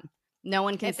 gone. No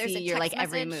one can see your like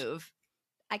every move.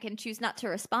 I can choose not to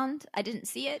respond. I didn't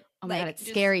see it. Oh my God, it's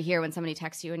scary here when somebody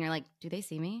texts you and you're like, do they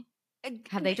see me?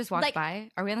 Have they just walked by?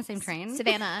 Are we on the same train?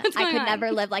 Savannah, I could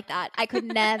never live like that. I could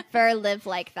never live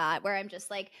like that, where I'm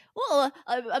just like, well,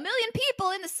 a million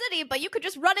people in the city, but you could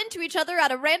just run into each other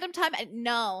at a random time.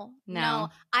 No.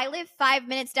 I live 5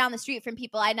 minutes down the street from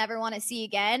people I never want to see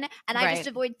again, and I just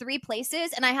avoid 3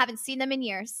 places, and I haven't seen them in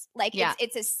years. Like,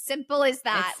 it's as simple as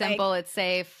that. It's simple. It's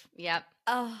safe. Yep.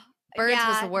 Oh, Birds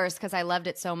was the worst because I loved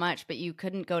it so much, but you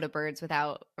couldn't go to Birds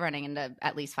without running into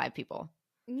at least 5 people.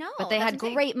 No, but they had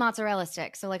great mozzarella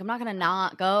sticks. So like, I'm not gonna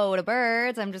not go to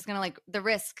Birds. I'm just gonna the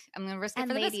risk. I'm gonna risk it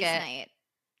for the biscuit.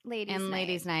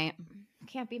 Ladies' night.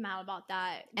 Can't be mad about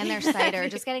that. And their cider,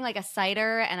 just getting like a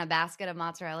cider and a basket of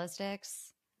mozzarella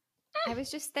sticks. I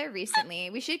was just there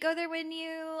recently. We should go there when you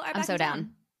are back. I'm so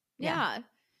down. Yeah,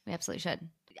 we absolutely should.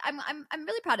 I'm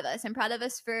really proud of us. I'm proud of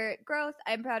us for growth.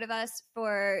 I'm proud of us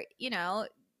for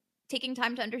taking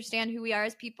time to understand who we are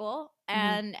as people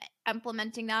and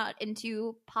implementing that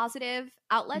into positive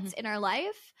outlets in our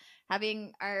life,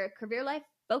 having our career life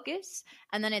focus.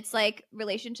 And then it's like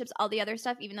relationships, all the other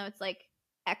stuff, even though it's like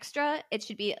extra, it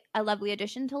should be a lovely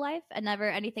addition to life and never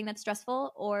anything that's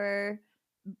stressful or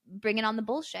bringing on the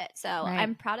bullshit. So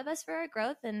I'm proud of us for our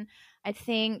growth. And I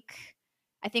think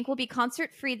we'll be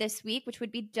concert free this week, which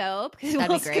would be dope because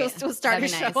we'll start to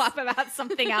show up about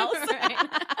something else.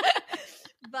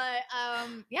 But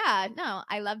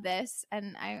I love this,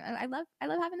 and I love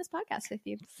having this podcast with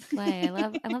you. Slay.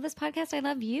 I love this podcast. I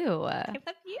love you. I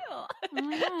love you. Oh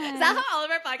my God. Is that how all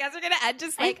of our podcasts are going to end?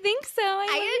 Just like, I think so.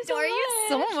 I adore you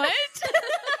so much.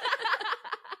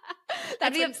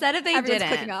 I'd be upset if they didn't.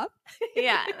 Clicking up.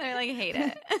 Yeah, they like hate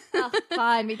it. Oh,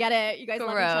 fine, we get it. You guys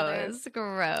love each other.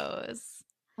 Gross.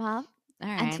 Well, all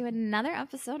right. And to another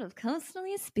episode of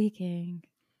Coastally Speaking.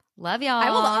 Love y'all. I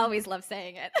will always love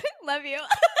saying it. Love you.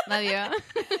 Love you. Yeah,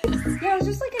 it was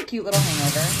just like a cute little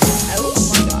hangover. Oh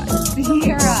my God.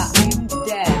 Sierra,